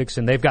Celtics,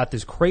 and they've got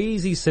this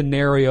crazy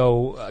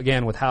scenario,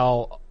 again, with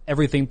how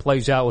everything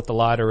plays out with the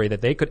lottery,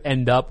 that they could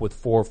end up with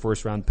 4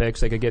 first-round picks.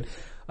 They could get,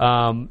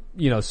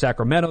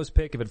 Sacramento's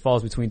pick if it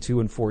falls between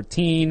 2 and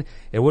 14.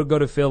 It would go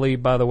to Philly,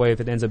 by the way, if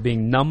it ends up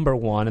being number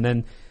 1. And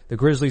then the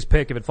Grizzlies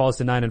pick if it falls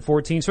to 9 and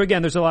 14. So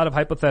again, there's a lot of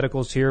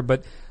hypotheticals here,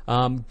 but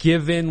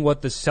given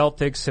what the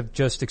Celtics have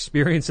just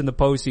experienced in the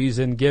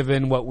postseason,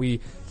 given what we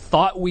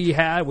thought we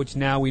had, which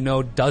now we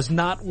know does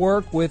not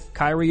work with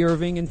Kyrie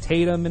Irving and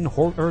Tatum and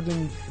Horford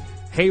and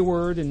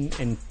Hayward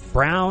and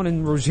Brown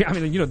and Rozier. I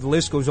mean, the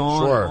list goes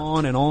on and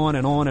on and on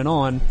and on and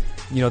on.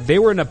 They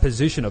were in a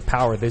position of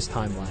power this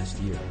time last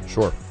year.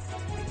 Sure.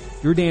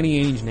 You're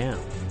Danny Ainge now.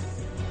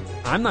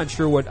 I'm not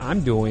sure what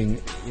I'm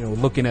doing,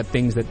 looking at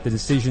things the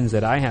decisions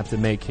that I have to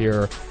make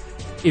here.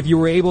 If you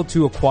were able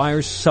to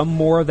acquire some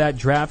more of that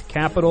draft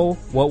capital,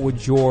 what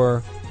would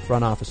your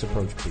front office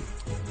approach be?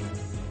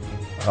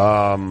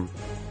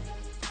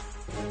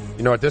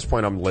 At this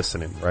point I'm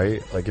listening,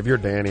 right? Like if you're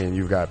Danny and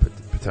you've got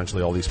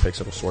potentially all these picks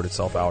that'll sort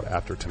itself out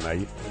after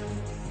tonight,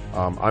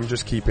 I'm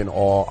just keeping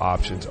all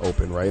options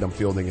open, right? I'm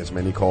fielding as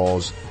many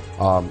calls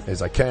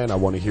as I can. I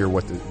want to hear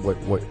what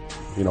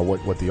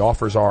the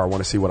offers are. I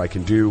want to see what I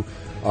can do.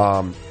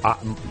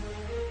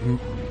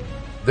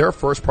 Their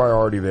first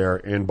priority there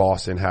in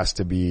Boston has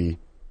to be,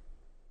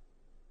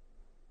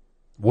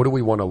 what do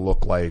we want to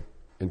look like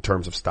in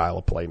terms of style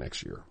of play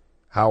next year?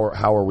 How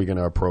are we going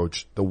to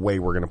approach the way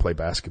we're going to play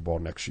basketball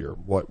next year?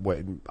 What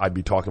I'd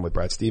be talking with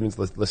Brad Stevens.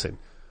 Listen,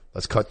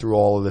 let's cut through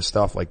all of this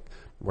stuff. Like,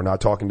 we're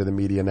not talking to the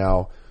media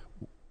now.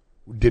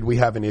 Did we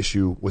have an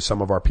issue with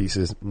some of our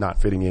pieces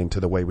not fitting into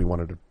the way we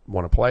want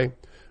to play?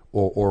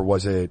 Or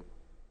was it,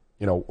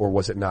 or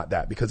was it not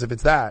that? Because if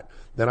it's that,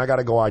 then I got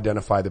to go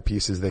identify the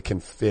pieces that can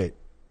fit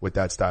with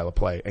that style of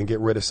play and get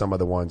rid of some of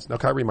the ones. Now,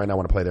 Kyrie might not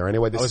want to play there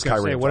anyway. This is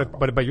Kyrie.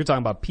 But you're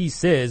talking about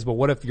pieces, but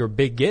what if your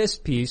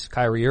biggest piece,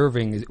 Kyrie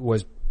Irving,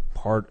 was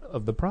part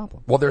of the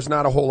problem? Well, there's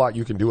not a whole lot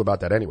you can do about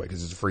that anyway because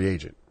he's a free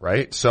agent,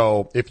 right?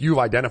 So if you've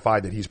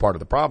identified that he's part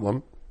of the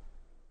problem,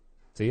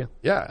 see ya.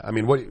 Yeah. I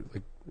mean, what are you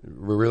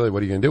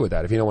going to do with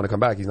that? If you don't want to come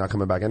back, he's not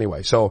coming back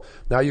anyway. So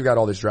now you've got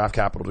all this draft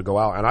capital to go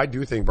out. And I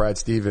do think Brad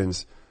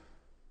Stevens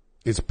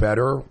is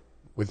better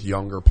with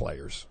younger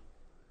players.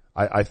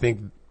 I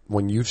think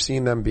when you've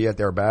seen them be at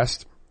their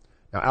best,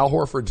 now Al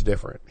Horford's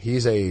different.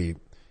 He's a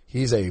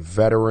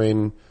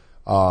veteran,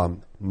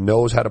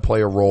 knows how to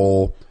play a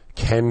role,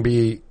 can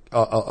be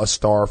a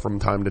star from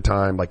time to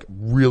time, like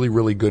really,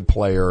 really good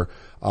player.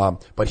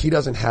 But he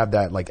doesn't have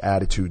that like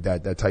attitude,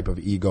 that type of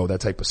ego,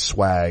 that type of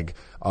swag,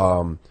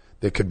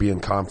 that could be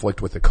in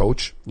conflict with the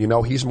coach.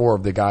 He's more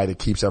of the guy that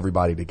keeps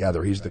everybody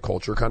together. He's the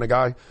culture kind of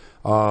guy.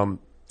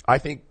 I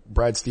think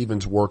Brad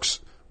Stevens works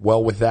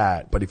well with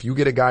that. But if you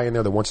get a guy in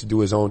there that wants to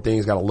do his own thing,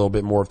 he's got a little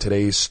bit more of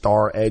today's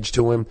star edge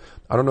to him.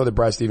 I don't know that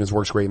Brad Stevens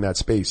works great in that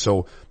space.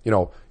 So,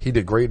 he did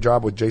a great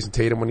job with Jason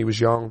Tatum when he was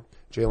young.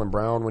 Jaylen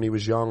Brown when he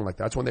was young. Like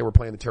that's when they were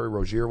playing the Terry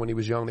Rozier when he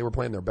was young. They were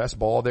playing their best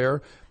ball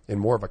there in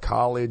more of a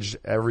college,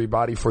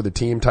 everybody for the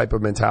team type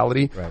of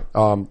mentality.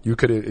 Right. You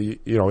could,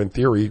 in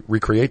theory,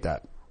 recreate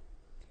that.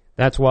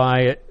 That's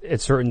why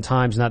at certain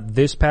times, not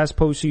this past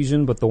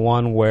postseason, but the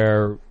one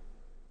where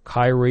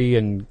Kyrie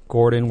and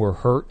Gordon were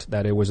hurt,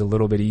 that it was a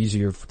little bit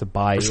easier to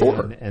buy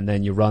in. And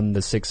then you run the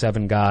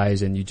 6-7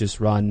 guys and you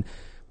just run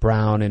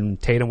Brown and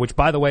Tatum, which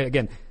by the way,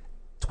 again,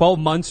 12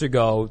 months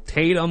ago,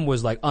 Tatum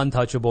was like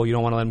untouchable. You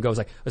don't want to let him go. It's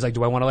like,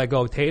 do I want to let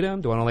go of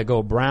Tatum? Do I want to let go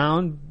of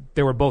Brown?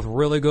 They were both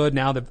really good.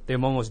 Now they're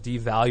almost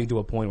devalued to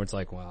a point where it's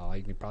like, well,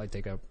 you can probably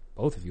take out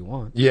both if you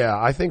want. Yeah,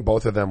 I think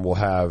both of them will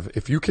have,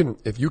 if you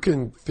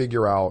can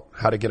figure out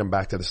how to get them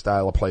back to the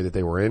style of play that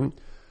they were in,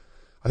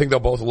 I think they'll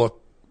both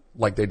look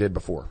like they did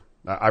before.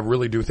 I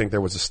really do think there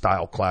was a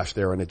style clash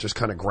there, and it just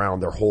kind of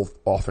ground their whole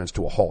offense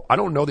to a halt. I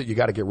don't know that you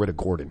got to get rid of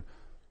Gordon.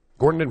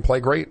 Gordon didn't play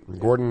great.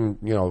 Gordon,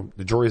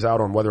 the jury's out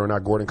on whether or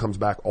not Gordon comes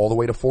back all the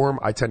way to form.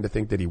 I tend to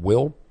think that he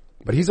will,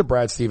 but he's a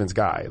Brad Stevens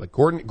guy. Like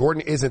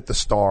Gordon isn't the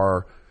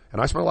star,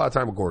 and I spent a lot of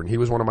time with Gordon. He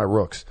was one of my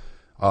rooks.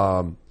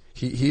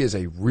 He is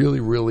a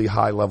really, really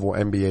high level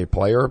NBA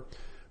player,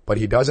 but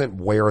he doesn't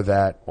wear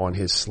that on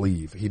his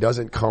sleeve. He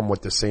doesn't come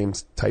with the same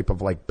type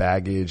of like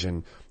baggage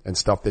and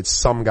stuff that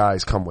some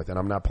guys come with. And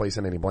I'm not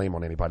placing any blame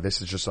on anybody.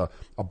 This is just a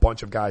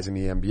bunch of guys in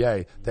the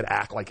NBA that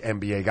act like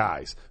NBA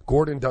guys.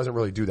 Gordon doesn't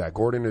really do that.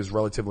 Gordon is a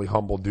relatively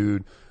humble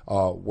dude,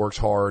 works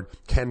hard,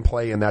 can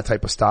play in that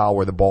type of style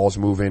where the ball's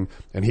moving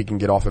and he can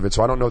get off of it.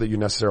 So I don't know that you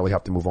necessarily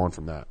have to move on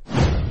from that.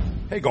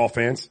 Hey golf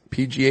fans,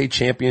 PGA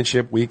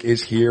Championship Week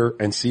is here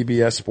and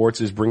CBS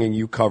Sports is bringing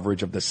you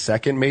coverage of the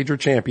second major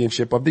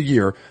championship of the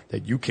year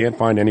that you can't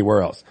find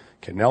anywhere else.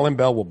 Cannell and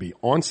Bell will be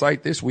on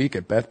site this week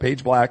at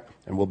Bethpage Black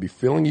and will be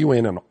filling you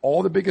in on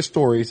all the biggest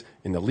stories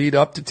in the lead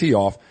up to tee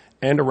off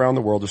and around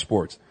the world of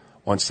sports.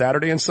 On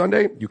Saturday and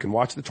Sunday, you can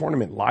watch the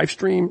tournament live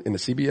stream in the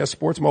CBS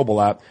Sports mobile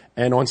app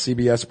and on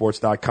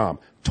CBSSports.com,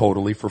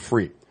 totally for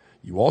free.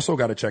 You also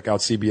got to check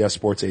out CBS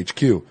Sports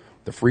HQ,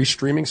 the free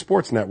streaming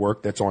sports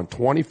network that's on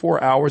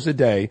 24 hours a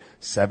day,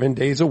 7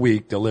 days a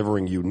week,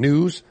 delivering you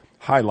news,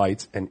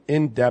 highlights, and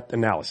in-depth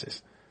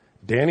analysis.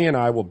 Danny and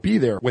I will be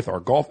there with our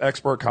golf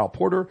expert, Kyle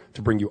Porter,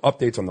 to bring you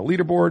updates on the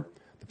leaderboard,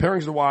 the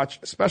pairings to watch,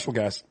 special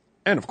guests,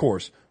 and of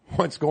course,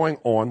 what's going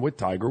on with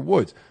Tiger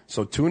Woods.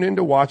 So tune in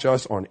to watch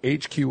us on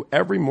HQ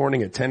every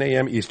morning at 10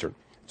 a.m. Eastern.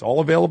 It's all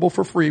available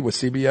for free with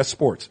CBS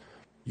Sports.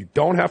 You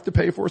don't have to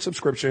pay for a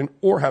subscription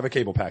or have a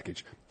cable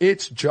package.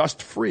 It's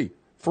just free.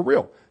 For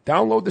real.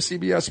 Download the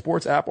CBS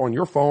Sports app on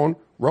your phone,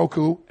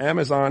 Roku,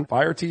 Amazon,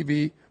 Fire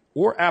TV,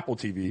 or Apple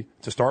TV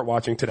to start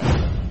watching today.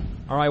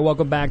 All right,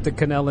 welcome back to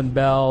Cannell and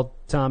Bell.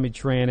 Tommy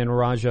Tran and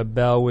Raja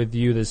Bell with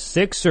you. The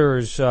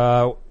Sixers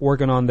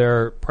working on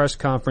their press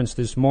conference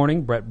this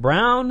morning. Brett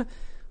Brown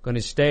going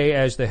to stay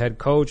as the head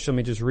coach. Let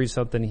me just read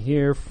something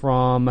here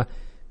from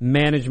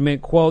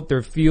management. Quote,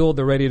 their field,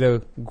 they're ready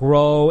to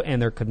grow,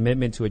 and their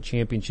commitment to a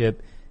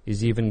championship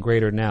is even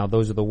greater now.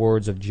 Those are the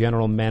words of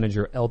general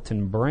manager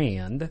Elton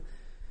Brand.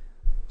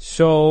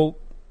 So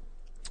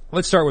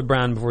let's start with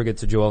Brown before we get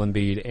to Joel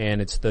Embiid,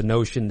 and it's the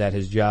notion that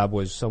his job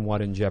was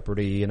somewhat in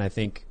jeopardy. And I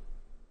think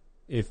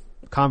if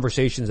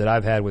conversations that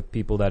I've had with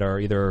people that are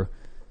either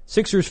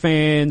Sixers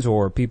fans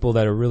or people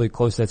that are really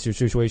close to that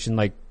situation,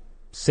 like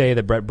say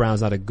that Brett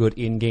Brown's not a good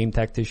in-game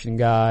tactician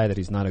guy, that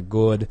he's not a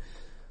good,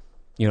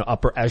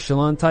 upper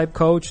echelon type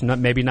coach,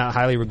 maybe not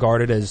highly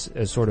regarded as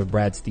sort of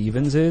Brad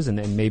Stevens is,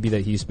 and maybe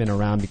that he's been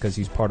around because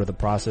he's part of the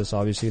process,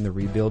 obviously, in the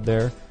rebuild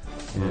there.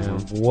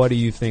 Mm-hmm. What do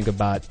you think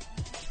about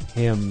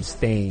him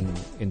staying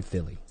in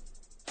Philly?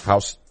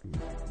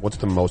 What's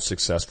the most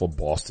successful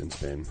Boston's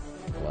been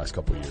in the last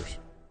couple of years?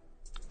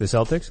 The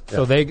Celtics?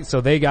 Yeah.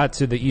 So they got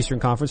to the Eastern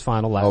Conference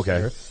Final last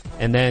year.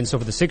 And then so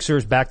for the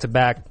Sixers,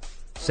 back-to-back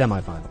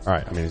semifinals. All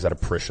right. I mean, is that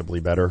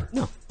appreciably better?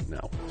 No.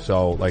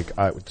 So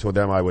to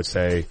them I would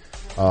say,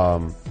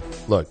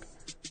 look,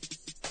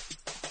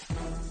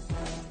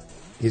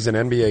 he's an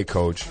NBA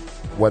coach.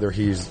 Whether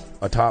he's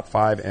a top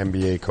 5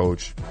 NBA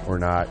coach or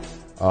not,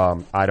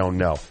 I don't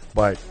know.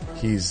 But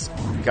he's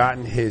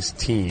gotten his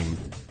team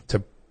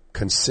to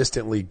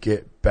consistently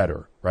get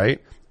better,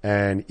 right?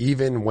 And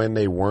even when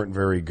they weren't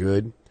very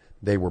good,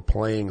 they were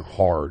playing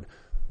hard.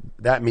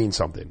 That means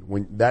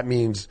something. That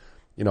means,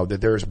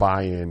 that there's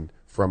buy-in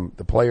from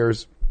the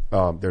players.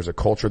 There's a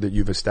culture that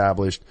you've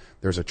established.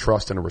 There's a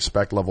trust and a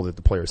respect level that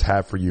the players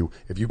have for you.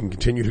 If you can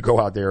continue to go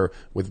out there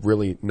with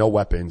really no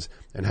weapons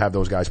and have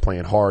those guys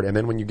playing hard, and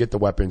then when you get the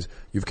weapons,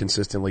 you've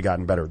consistently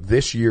gotten better.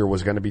 This year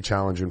was going to be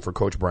challenging for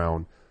Coach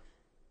Brown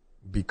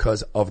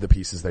because of the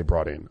pieces they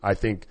brought in. I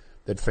think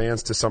that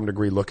fans to some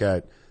degree look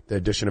at the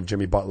addition of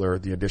Jimmy Butler,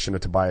 the addition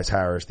of Tobias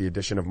Harris, the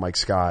addition of Mike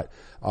Scott,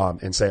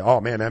 and say, oh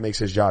man, that makes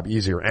his job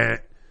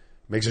easier.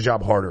 Makes his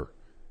job harder.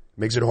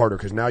 Makes it harder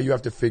because now you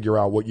have to figure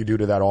out what you do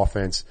to that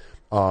offense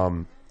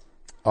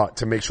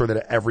to make sure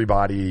that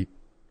everybody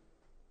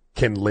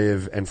can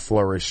live and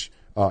flourish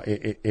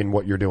in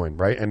what you're doing,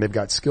 right? And they've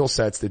got skill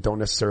sets that don't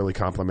necessarily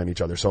complement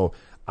each other. So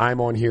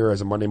I'm on here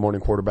as a Monday morning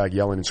quarterback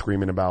yelling and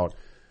screaming about,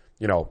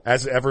 you know,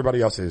 as everybody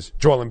else is,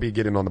 Joel Embiid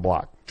get in on the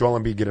block. Joel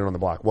Embiid get in on the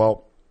block.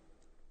 Well,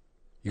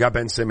 you got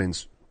Ben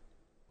Simmons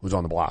who's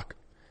on the block.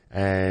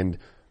 And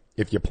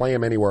if you play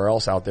him anywhere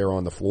else out there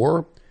on the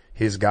floor,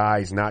 his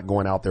guy's not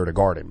going out there to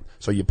guard him.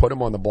 So you put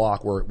him on the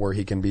block where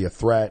he can be a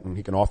threat and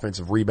he can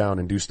offensive rebound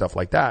and do stuff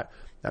like that.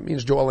 That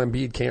means Joel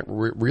Embiid can't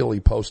really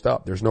post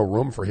up. There's no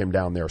room for him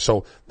down there.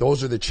 So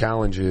those are the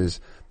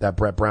challenges that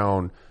Brett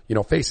Brown, you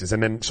know, faces.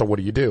 And then, so what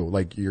do?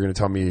 Like, you're going to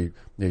tell me, you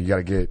know, you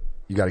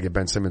got to get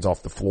Ben Simmons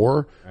off the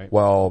floor. Right.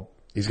 Well,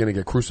 he's going to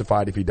get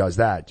crucified if he does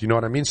that. Do you know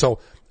what I mean? So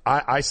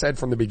I said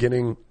from the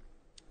beginning,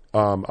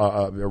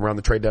 around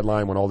the trade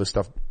deadline when all this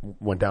stuff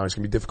went down, it's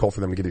going to be difficult for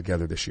them to get it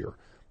together this year.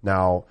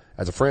 Now,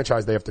 as a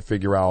franchise, they have to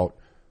figure out,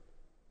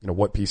 you know,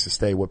 what pieces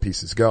stay, what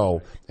pieces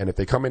go. And if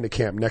they come into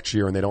camp next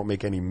year and they don't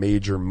make any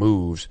major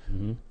moves,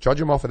 judge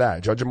them off of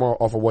that. Judge them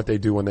off of what they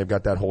do when they've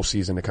got that whole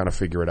season to kind of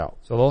figure it out.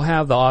 So they'll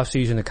have the off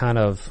season to kind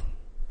of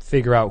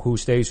figure out who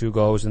stays, who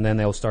goes, and then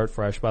they'll start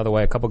fresh. By the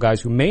way, a couple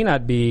guys who may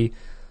not be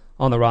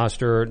on the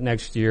roster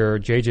next year,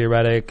 JJ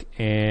Redick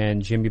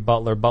and Jimmy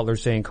Butler. Butler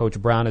saying Coach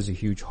Brown has a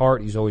huge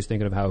heart. He's always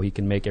thinking of how he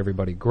can make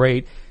everybody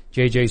great.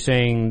 JJ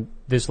saying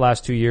this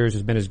last 2 years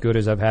has been as good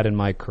as I've had in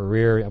my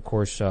career. Of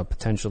course,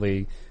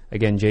 potentially,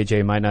 again,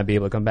 JJ might not be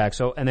able to come back.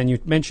 So, and then you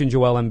mentioned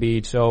Joel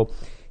Embiid. So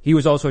he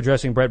was also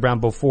addressing Brett Brown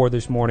before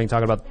this morning,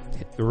 talking about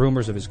the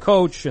rumors of his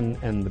coach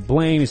and the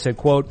blame. He said,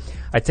 quote,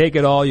 I take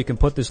it all. You can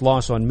put this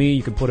loss on me.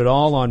 You can put it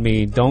all on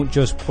me. Don't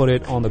just put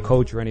it on the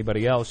coach or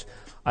anybody else.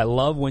 I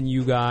love when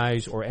you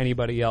guys or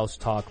anybody else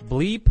talk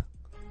bleep.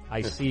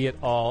 I see it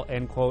all,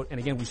 end quote. And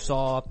again, we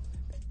saw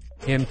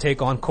him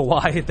take on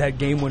Kawhi at that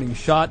game-winning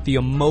shot, the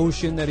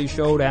emotion that he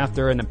showed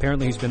after, and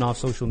apparently he's been off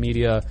social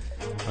media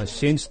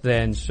since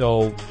then.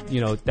 So,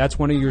 you know, that's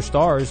one of your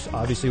stars,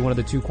 obviously one of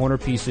the two corner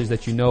pieces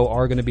that you know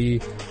are going to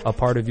be a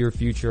part of your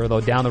future,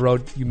 although down the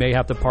road you may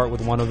have to part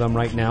with one of them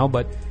right now.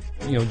 But,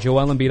 you know,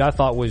 Joel Embiid, I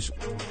thought was,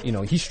 you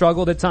know, he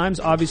struggled at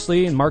times,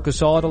 obviously, and Marc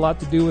Gasol had a lot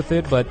to do with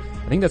it, but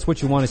I think that's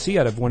what you want to see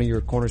out of one of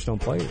your cornerstone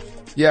players.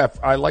 Yeah,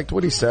 I liked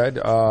what he said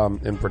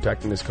in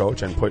protecting his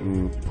coach and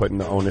putting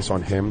the onus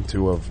on him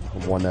to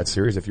have won that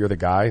series. If you're the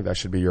guy, that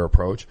should be your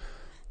approach.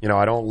 You know,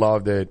 I don't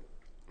love that,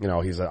 you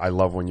know, I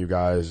love when you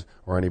guys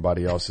or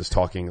anybody else is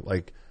talking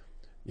like,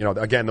 you know,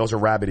 again, those are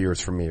rabbit ears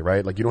for me,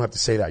 right? Like, you don't have to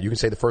say that. You can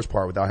say the first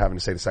part without having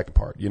to say the second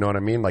part. You know what I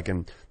mean? Like,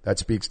 and that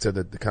speaks to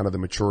the kind of the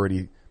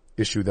maturity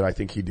issue that I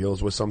think he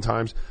deals with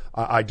sometimes.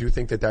 I do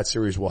think that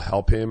series will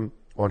help him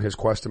on his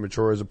quest to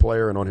mature as a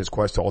player and on his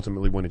quest to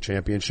ultimately win a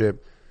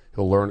championship.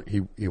 He'll learn,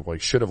 he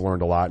should have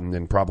learned a lot, and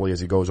then probably as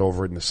he goes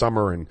over it in the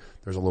summer and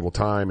there's a little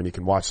time and he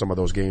can watch some of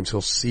those games, he'll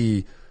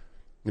see,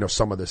 you know,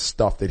 some of the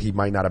stuff that he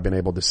might not have been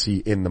able to see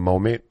in the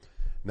moment,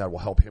 and that will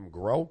help him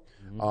grow.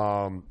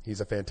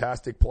 He's a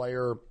fantastic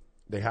player.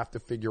 They have to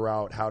figure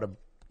out how to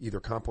either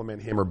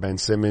complement him or Ben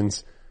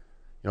Simmons.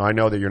 You know, I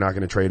know that you're not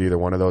going to trade either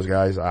one of those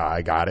guys.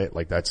 I got it.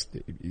 Like,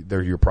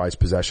 they're your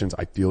prized possessions.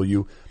 I feel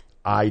you.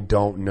 I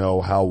don't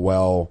know how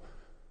well,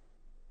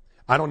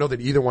 I don't know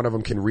that either one of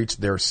them can reach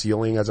their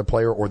ceiling as a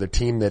player or the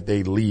team that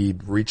they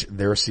lead reach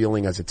their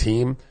ceiling as a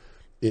team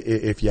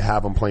if you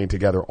have them playing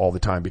together all the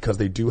time, because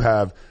they do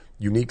have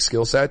unique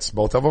skill sets,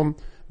 both of them.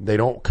 They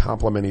don't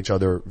complement each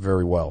other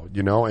very well,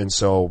 you know, and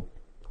so,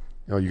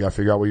 you know, you got to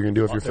figure out what you're going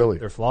to do if you're Philly.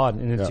 They're flawed.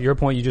 And to your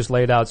point, you just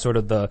laid out sort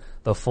of the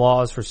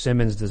flaws for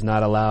Simmons does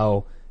not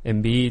allow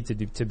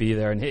Embiid to be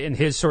there. And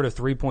his sort of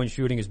 3-point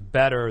shooting is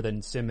better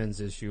than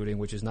Simmons' shooting,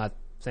 which is not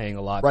saying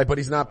a lot. Right, but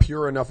he's not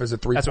pure enough as a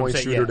 3-point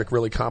shooter to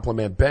really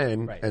complement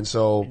Ben. Right. And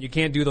so you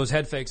can't do those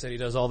head fakes that he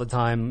does all the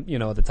time, you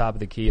know, at the top of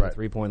the key at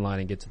the 3-point line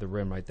and get to the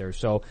rim right there.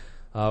 So,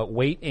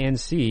 wait and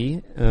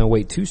see.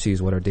 Wait to see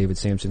is what our David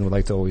Sampson would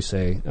like to always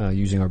say,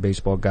 using our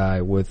baseball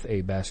guy with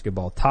a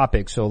basketball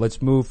topic. So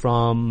let's move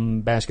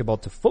from basketball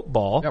to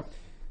football. Yep.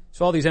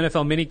 So all these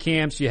NFL mini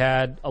camps, you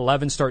had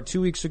 11 start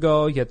 2 weeks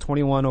ago. You had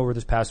 21 over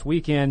this past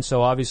weekend.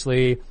 So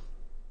obviously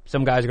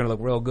some guys are going to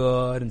look real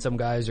good and some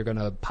guys are going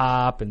to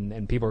pop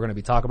and people are going to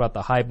be talking about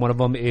the hype. One of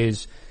them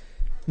is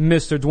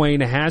Mr.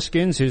 Dwayne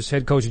Haskins. His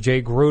head coach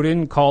Jay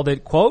Gruden called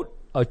it, quote,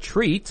 a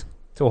treat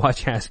to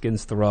watch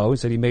Haskins throw. He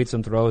said he made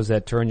some throws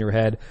that turn your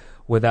head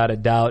without a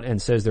doubt,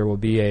 and says there will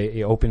be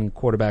a open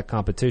quarterback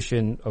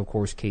competition. Of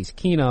course, Case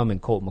Keenum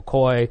and Colt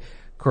McCoy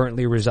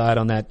currently reside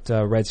on that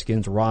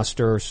Redskins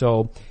roster.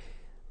 So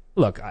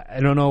look,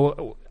 I don't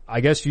know. I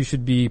guess you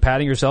should be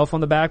patting yourself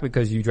on the back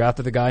because you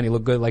drafted the guy and he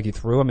looked good like he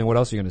threw. I mean, what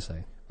else are you going to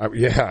say?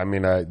 Yeah, I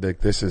mean,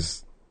 this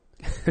is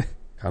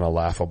kind of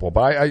laughable.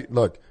 But I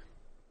look,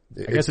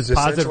 I guess it's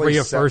positive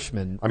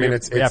reaffirmation. I mean,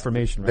 it's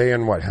reaffirmation. Right? They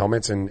in what,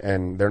 helmets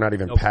and they're not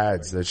even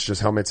pads. Right. It's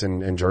just helmets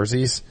and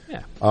jerseys.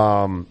 Yeah.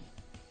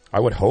 I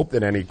would hope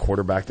that any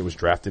quarterback that was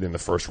drafted in the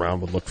first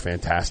round would look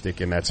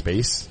fantastic in that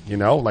space. You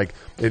know, like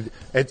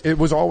it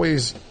was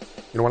always,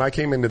 you know, when I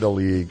came into the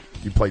league,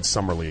 you played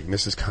summer league, and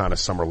this is kind of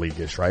summer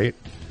league-ish, right?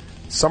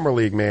 Summer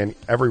league, man,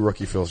 every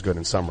rookie feels good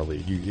in summer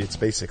league. It's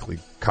basically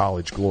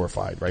college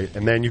glorified, right?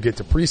 And then you get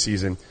to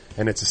preseason,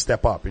 and it's a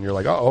step up, and you're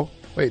like, uh-oh,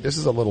 wait, this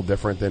is a little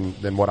different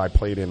than what I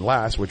played in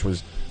last, which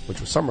was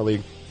summer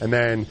league. And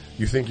then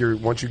you think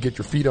once you get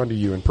your feet under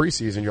you in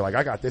preseason, you're like,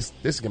 I got this.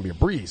 This is going to be a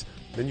breeze.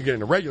 Then you get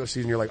into regular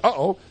season, you're like,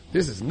 uh-oh,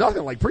 this is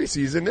nothing like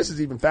preseason. This is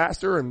even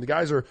faster, and the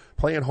guys are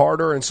playing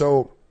harder. And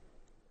so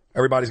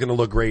everybody's going to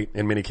look great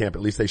in minicamp.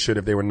 At least they should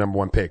if they were number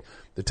one pick.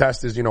 The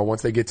test is,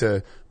 once they get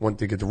to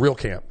real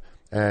camp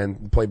and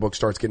the playbook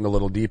starts getting a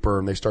little deeper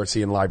and they start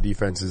seeing live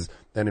defenses,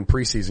 then in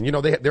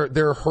preseason,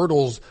 there are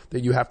hurdles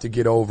that you have to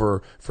get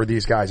over for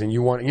these guys. And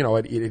you want,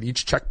 at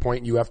each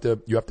checkpoint you have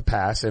to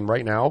pass. And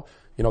right now,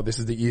 this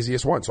is the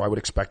easiest one. So I would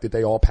expect that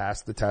they all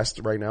pass the test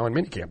right now in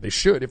minicamp. They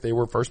should if they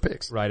were first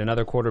picks. Right. And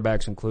other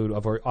quarterbacks include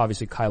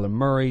obviously Kyler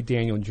Murray,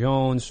 Daniel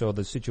Jones. So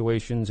the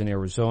situations in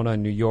Arizona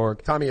and New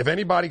York. Tommy, if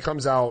anybody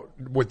comes out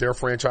with their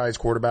franchise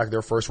quarterback,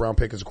 their first round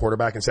pick as a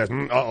quarterback and says,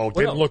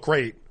 didn't look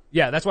great.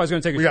 Yeah, that's why I was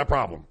going to take. We got a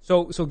problem.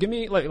 So give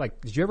me like,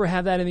 did you ever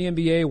have that in the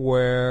NBA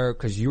where,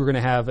 because you were going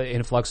to have an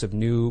influx of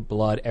new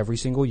blood every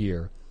single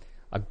year,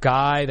 a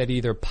guy that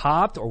either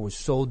popped or was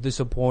so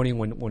disappointing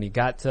when he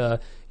got to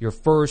your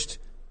first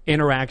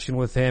interaction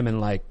with him,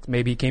 and like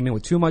maybe he came in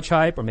with too much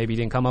hype, or maybe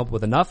he didn't come up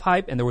with enough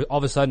hype, and there was all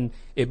of a sudden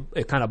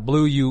it kind of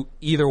blew you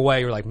either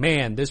way. You're like,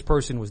 man, this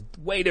person was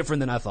way different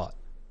than I thought.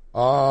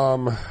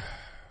 I'm trying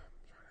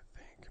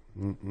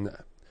to think.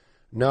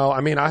 No,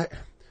 I mean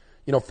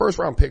first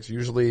round picks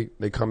usually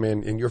they come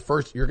in you're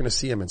going to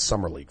see them in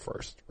summer league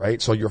first,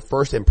 right? So your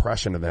first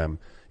impression of them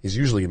is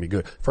usually going to be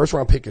good. First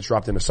round pick gets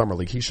dropped into summer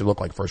league, he should look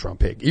like first round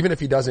pick. Even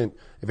if it doesn't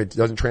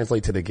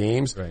translate to the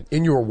games, right.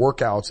 In your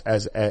workouts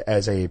as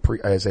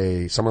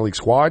a summer league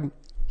squad,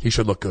 he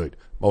should look good.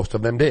 Most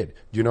of them did.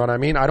 Do you know what I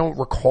mean? I don't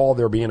recall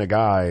there being a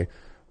guy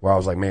where I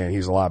was like, man,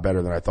 he's a lot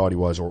better than I thought he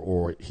was,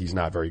 or he's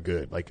not very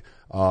good. Like,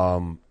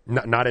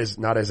 not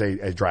as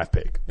a draft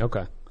pick.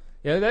 Okay.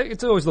 Yeah,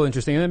 it's always a little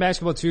interesting. And in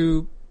basketball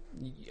too,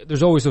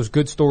 there's always those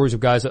good stories of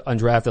guys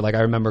undrafted. Like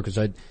I remember because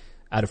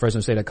out of Fresno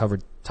State, I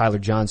covered Tyler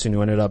Johnson,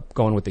 who ended up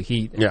going with the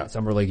Heat. Yeah. In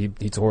summer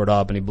league, he tore it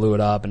up and he blew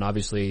it up, and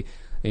obviously,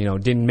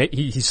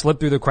 he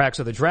slipped through the cracks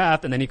of the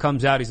draft, and then he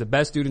comes out, he's the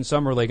best dude in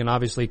summer league, and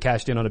obviously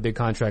cashed in on a big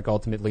contract.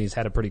 Ultimately, he's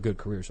had a pretty good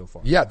career so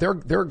far. Yeah, there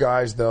are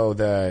guys though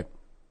that,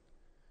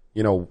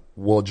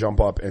 will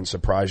jump up and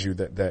surprise you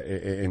that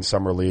in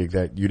summer league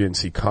that you didn't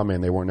see coming.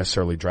 They weren't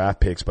necessarily draft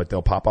picks, but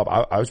they'll pop up.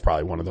 I was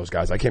probably one of those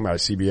guys. I came out of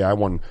CBA. I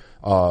won,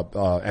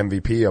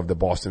 MVP of the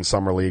Boston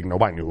Summer League.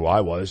 Nobody knew who I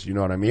was. You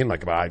know what I mean?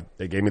 Like,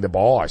 they gave me the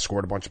ball. I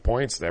scored a bunch of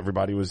points.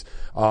 Everybody was,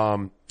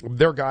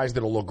 there are guys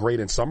that'll look great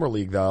in summer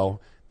league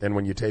though. Then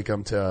when you take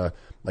them to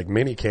like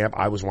mini camp,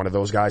 I was one of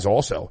those guys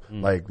also.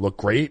 Like, look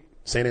great.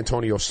 San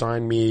Antonio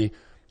signed me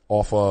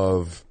off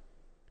of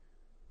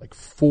like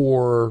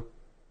 4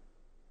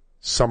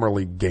 summer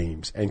league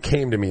games and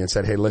came to me and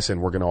said, hey, listen,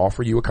 we're going to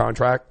offer you a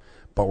contract,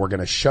 but we're going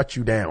to shut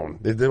you down.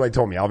 They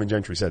told me, Alvin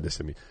Gentry said this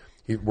to me.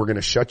 We're going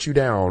to shut you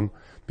down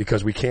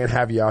because we can't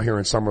have you out here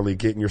in summer league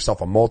getting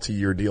yourself a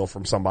multi-year deal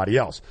from somebody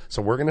else.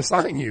 So we're going to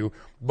sign you,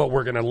 but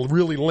we're going to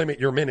really limit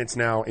your minutes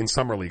now in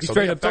summer league. He so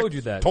straight up told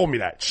you that. Told me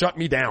that. Shut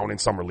me down in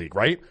summer league,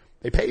 right?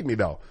 They paid me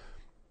though.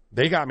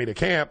 They got me to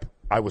camp.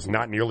 I was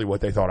not nearly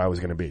what they thought I was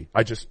going to be.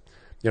 I just,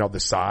 the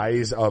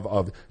size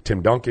of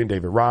Tim Duncan,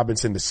 David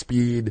Robinson, the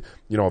speed,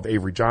 of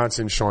Avery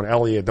Johnson, Sean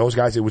Elliott, those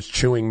guys, it was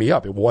chewing me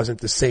up. It wasn't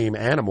the same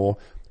animal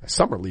as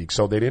summer league,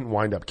 so they didn't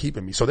wind up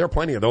keeping me. So there are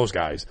plenty of those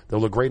guys. They'll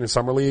look great in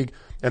summer league,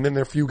 and then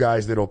there are a few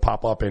guys that'll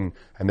pop up and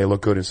they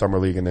look good in summer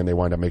league, and then they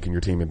wind up making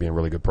your team and being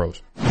really good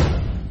pros.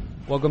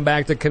 Welcome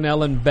back to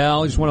Cannell and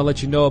Bell. Just want to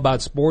let you know about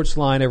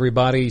Sportsline,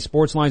 everybody.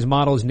 Sportsline's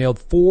models nailed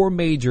 4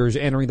 majors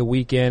entering the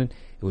weekend.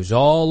 It was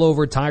all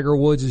over Tiger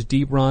Woods'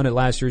 deep run at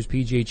last year's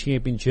PGA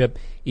Championship,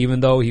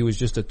 even though he was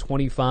just a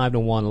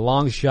 25-1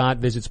 long shot.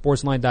 Visit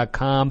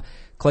sportsline.com.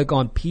 Click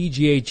on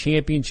PGA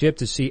Championship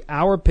to see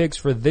our picks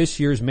for this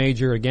year's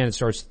major. Again, it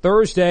starts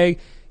Thursday.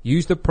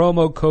 Use the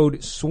promo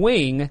code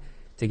SWING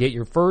to get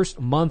your first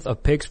month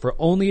of picks for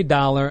only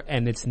 $1.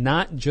 And it's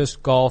not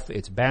just golf.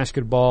 It's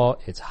basketball.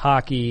 It's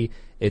hockey.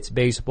 It's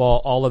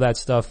baseball, all of that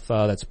stuff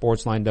that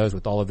Sportsline does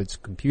with all of its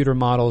computer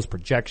models,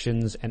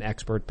 projections, and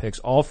expert picks,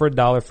 all for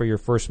 $1 for your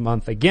first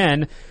month.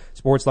 Again,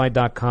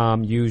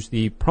 sportsline.com. Use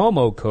the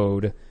promo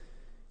code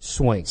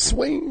SWING.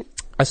 Swing.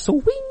 A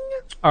swing.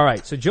 All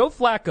right, so Joe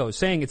Flacco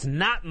saying it's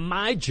not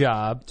my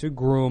job to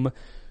groom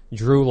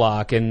Drew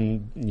Lock.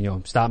 And,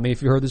 stop me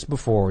if you heard this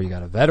before. You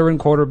got a veteran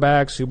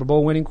quarterback, Super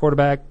Bowl winning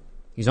quarterback.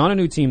 He's on a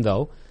new team,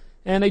 though.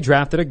 And they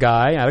drafted a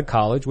guy out of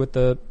college with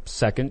the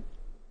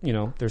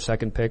their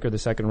second pick or the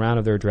second round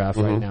of their draft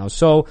right now.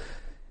 So,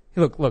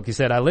 look, he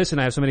said, I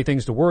have so many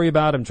things to worry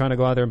about. I'm trying to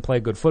go out there and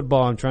play good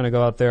football. I'm trying to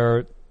go out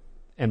there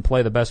and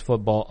play the best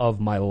football of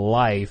my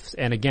life.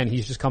 And again,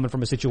 he's just coming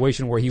from a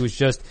situation where he was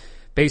just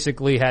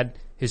basically had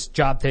his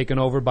job taken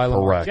over by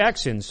Lamar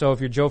Jackson. So if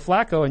you're Joe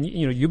Flacco and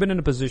you've been in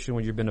a position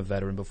when you've been a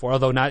veteran before,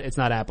 although it's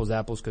not apples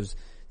because it's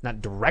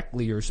not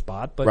directly your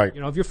spot, but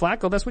if you're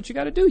Flacco, that's what you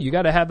got to do. You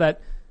got to have that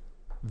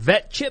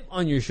vet chip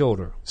on your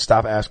shoulder.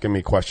 Stop asking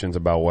me questions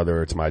about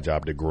whether it's my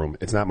job to groom.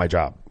 It's not my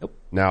job. Nope.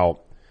 Now,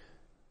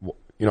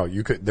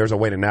 there's a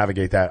way to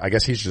navigate that. I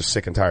guess he's just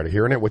sick and tired of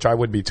hearing it, which I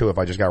would be too if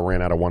I just got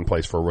ran out of one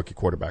place for a rookie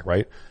quarterback,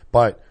 right?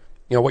 But,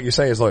 what you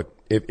say is, look,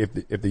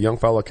 if the young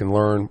fella can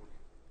learn,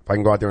 if I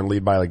can go out there and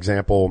lead by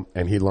example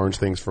and he learns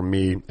things from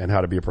me and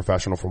how to be a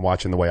professional from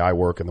watching the way I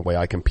work and the way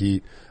I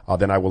compete,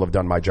 then I will have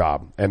done my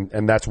job.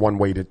 And that's one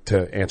way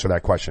to answer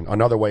that question.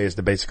 Another way is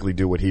to basically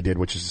do what he did,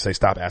 which is to say,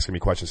 stop asking me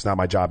questions. It's not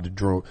my job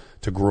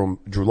to groom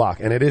Drew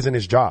Lock. And it isn't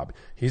his job.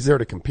 He's there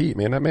to compete,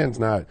 man. That man's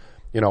not,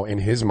 in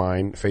his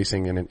mind,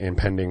 facing an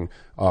impending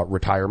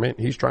retirement.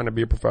 He's trying to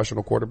be a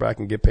professional quarterback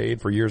and get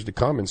paid for years to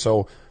come. And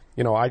so,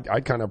 I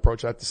kind of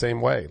approach that the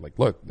same way. Like,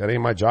 look, that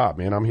ain't my job,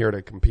 man. I'm here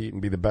to compete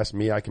and be the best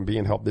me I can be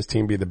and help this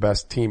team be the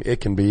best team it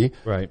can be.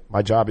 Right.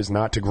 My job is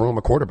not to groom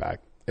a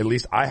quarterback. At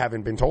least I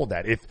haven't been told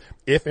that.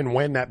 If and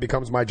when that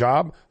becomes my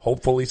job,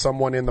 hopefully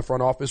someone in the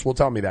front office will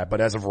tell me that.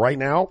 But as of right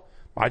now,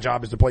 my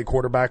job is to play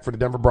quarterback for the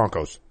Denver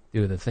Broncos.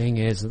 Dude, the thing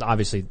is,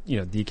 obviously,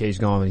 DK's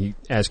going and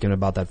asking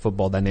about that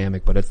football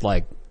dynamic, but it's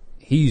like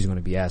he's going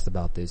to be asked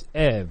about this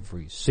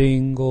every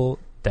single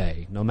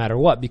day, no matter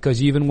what.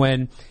 Because even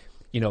when,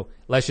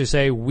 let's just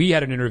say we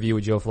had an interview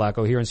with Joe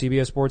Flacco here on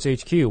CBS Sports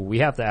HQ, we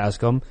have to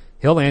ask him.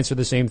 He'll answer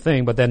the same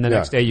thing, but then the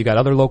next day you got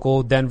other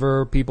local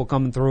Denver people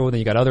coming through, then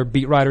you got other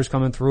beat writers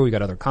coming through, you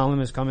got other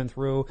columnists coming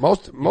through. You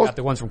got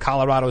the ones from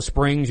Colorado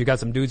Springs, you got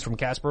some dudes from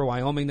Casper,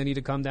 Wyoming that need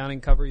to come down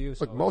and cover you.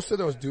 Look, most of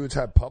those dudes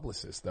have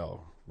publicists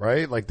though,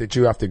 right? Like that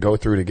you have to go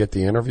through to get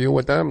the interview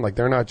with them. Like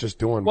they're not just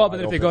doing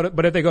but if they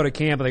go to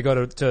camp and they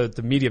go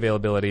to media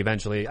availability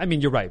eventually, I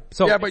mean, you're right.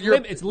 So yeah, but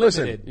it's limited.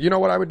 Listen, you know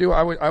what I would do?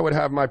 I would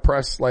have my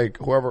press, like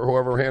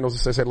whoever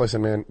handles this, say,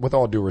 listen, man, with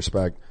all due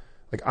respect,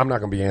 like, I'm not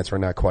going to be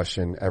answering that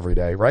question every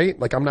day, right?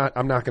 Like, I'm not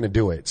going to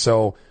do it.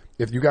 So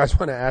if you guys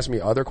want to ask me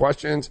other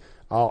questions,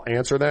 I'll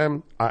answer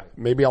them.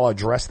 Maybe I'll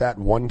address that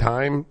one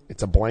time.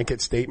 It's a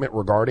blanket statement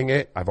regarding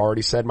it. I've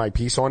already said my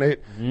piece on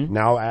it. Mm-hmm.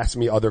 Now ask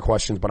me other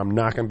questions, but I'm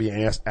not going to be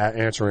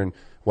answering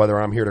whether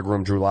I'm here to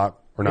groom Drew Lock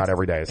or not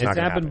every day. It's not going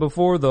to happen. Happened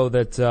before though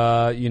that,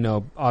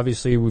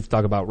 obviously we've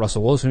talked about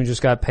Russell Wilson who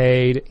just got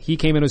paid. He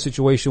came into a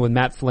situation with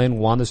Matt Flynn,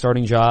 won the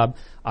starting job.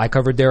 I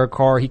covered Derek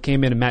Carr. He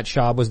came in and Matt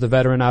Schaub was the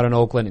veteran out in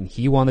Oakland and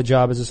he won the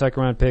job as a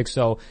second round pick.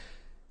 So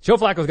Joe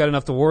Flacco's got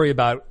enough to worry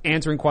about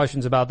answering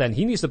questions about that. And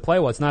he needs to play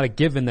well. It's not a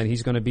given that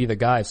he's going to be the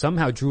guy. If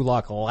somehow Drew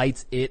Lock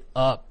lights it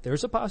up,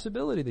 there's a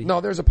possibility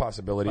that there's a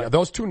possibility. But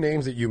those two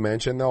names that you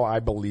mentioned though, I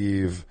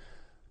believe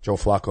Joe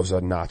Flacco's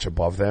a notch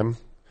above them.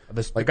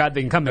 The guy,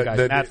 the incumbent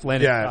guy, Matt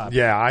Flynn.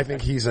 Yeah, I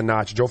think he's a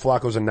notch. Joe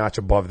Flacco's a notch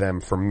above them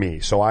for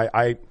me. So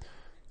I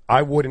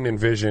wouldn't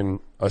envision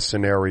a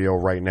scenario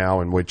right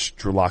now in which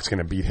Drew Lock's going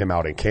to beat him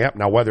out in camp.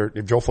 Now,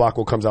 if Joe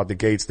Flacco comes out the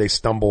gates, they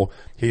stumble,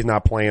 he's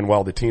not playing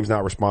well, the team's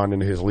not responding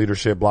to his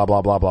leadership, blah,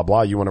 blah, blah, blah,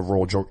 blah. You want to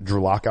roll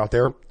Drew Lock out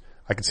there?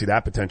 I can see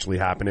that potentially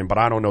happening, but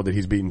I don't know that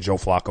he's beating Joe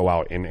Flacco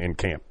out in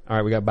camp. All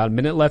right, we got about a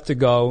minute left to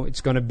go.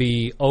 It's going to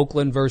be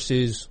Oakland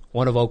versus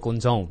one of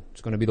Oakland's own.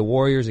 It's going to be the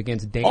Warriors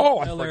against Dame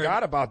Lillard. I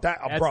forgot about that.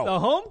 That's bro. The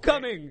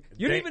homecoming.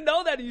 You didn't even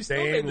know that. You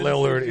still Dame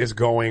Lillard is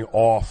going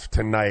off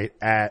tonight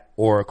at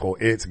Oracle.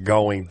 It's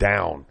going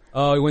down.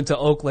 Oh, he went to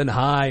Oakland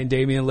High and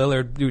Damian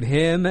Lillard, dude,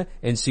 him and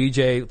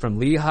CJ from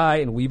Lehigh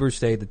and Weber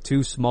State, the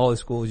two smallest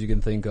schools you can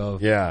think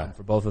of. Yeah.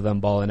 For both of them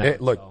balling out.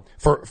 Look,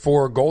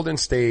 for Golden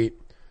State,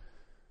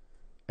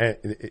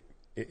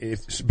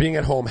 being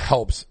at home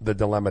helps the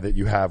dilemma that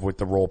you have with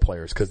the role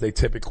players because they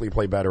typically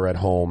play better at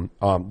home.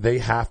 They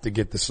have to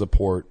get the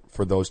support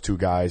for those two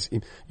guys.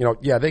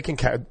 They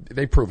can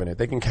they've proven it.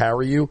 They can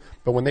carry you,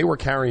 but when they were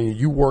carrying you,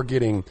 you were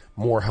getting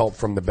more help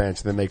from the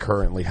bench than they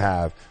currently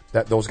have.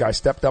 That those guys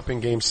stepped up in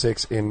Game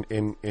 6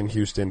 in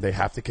Houston. They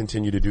have to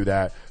continue to do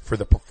that for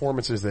the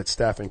performances that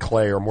Steph and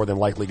Clay are more than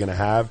likely going to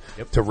have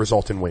to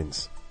result in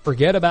wins.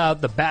 Forget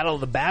about the Battle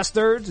of the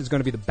Bastards. It's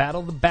going to be the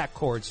Battle of the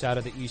Backcourts out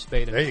of the East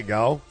Bay. There you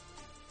go.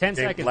 10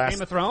 seconds.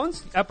 Game of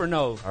Thrones? Up or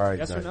no? All right.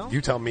 Yes or no? You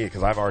tell me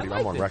because I'm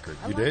on record.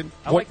 You did?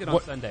 I liked it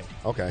on Sunday.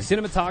 Okay.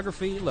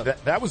 Cinematography. Look.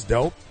 That was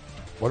dope.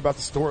 What about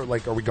the story?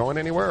 Like, are we going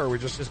anywhere or are we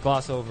just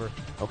gloss over?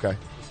 Okay.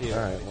 See you. All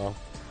right. Well,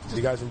 see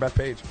you guys in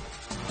Bethpage.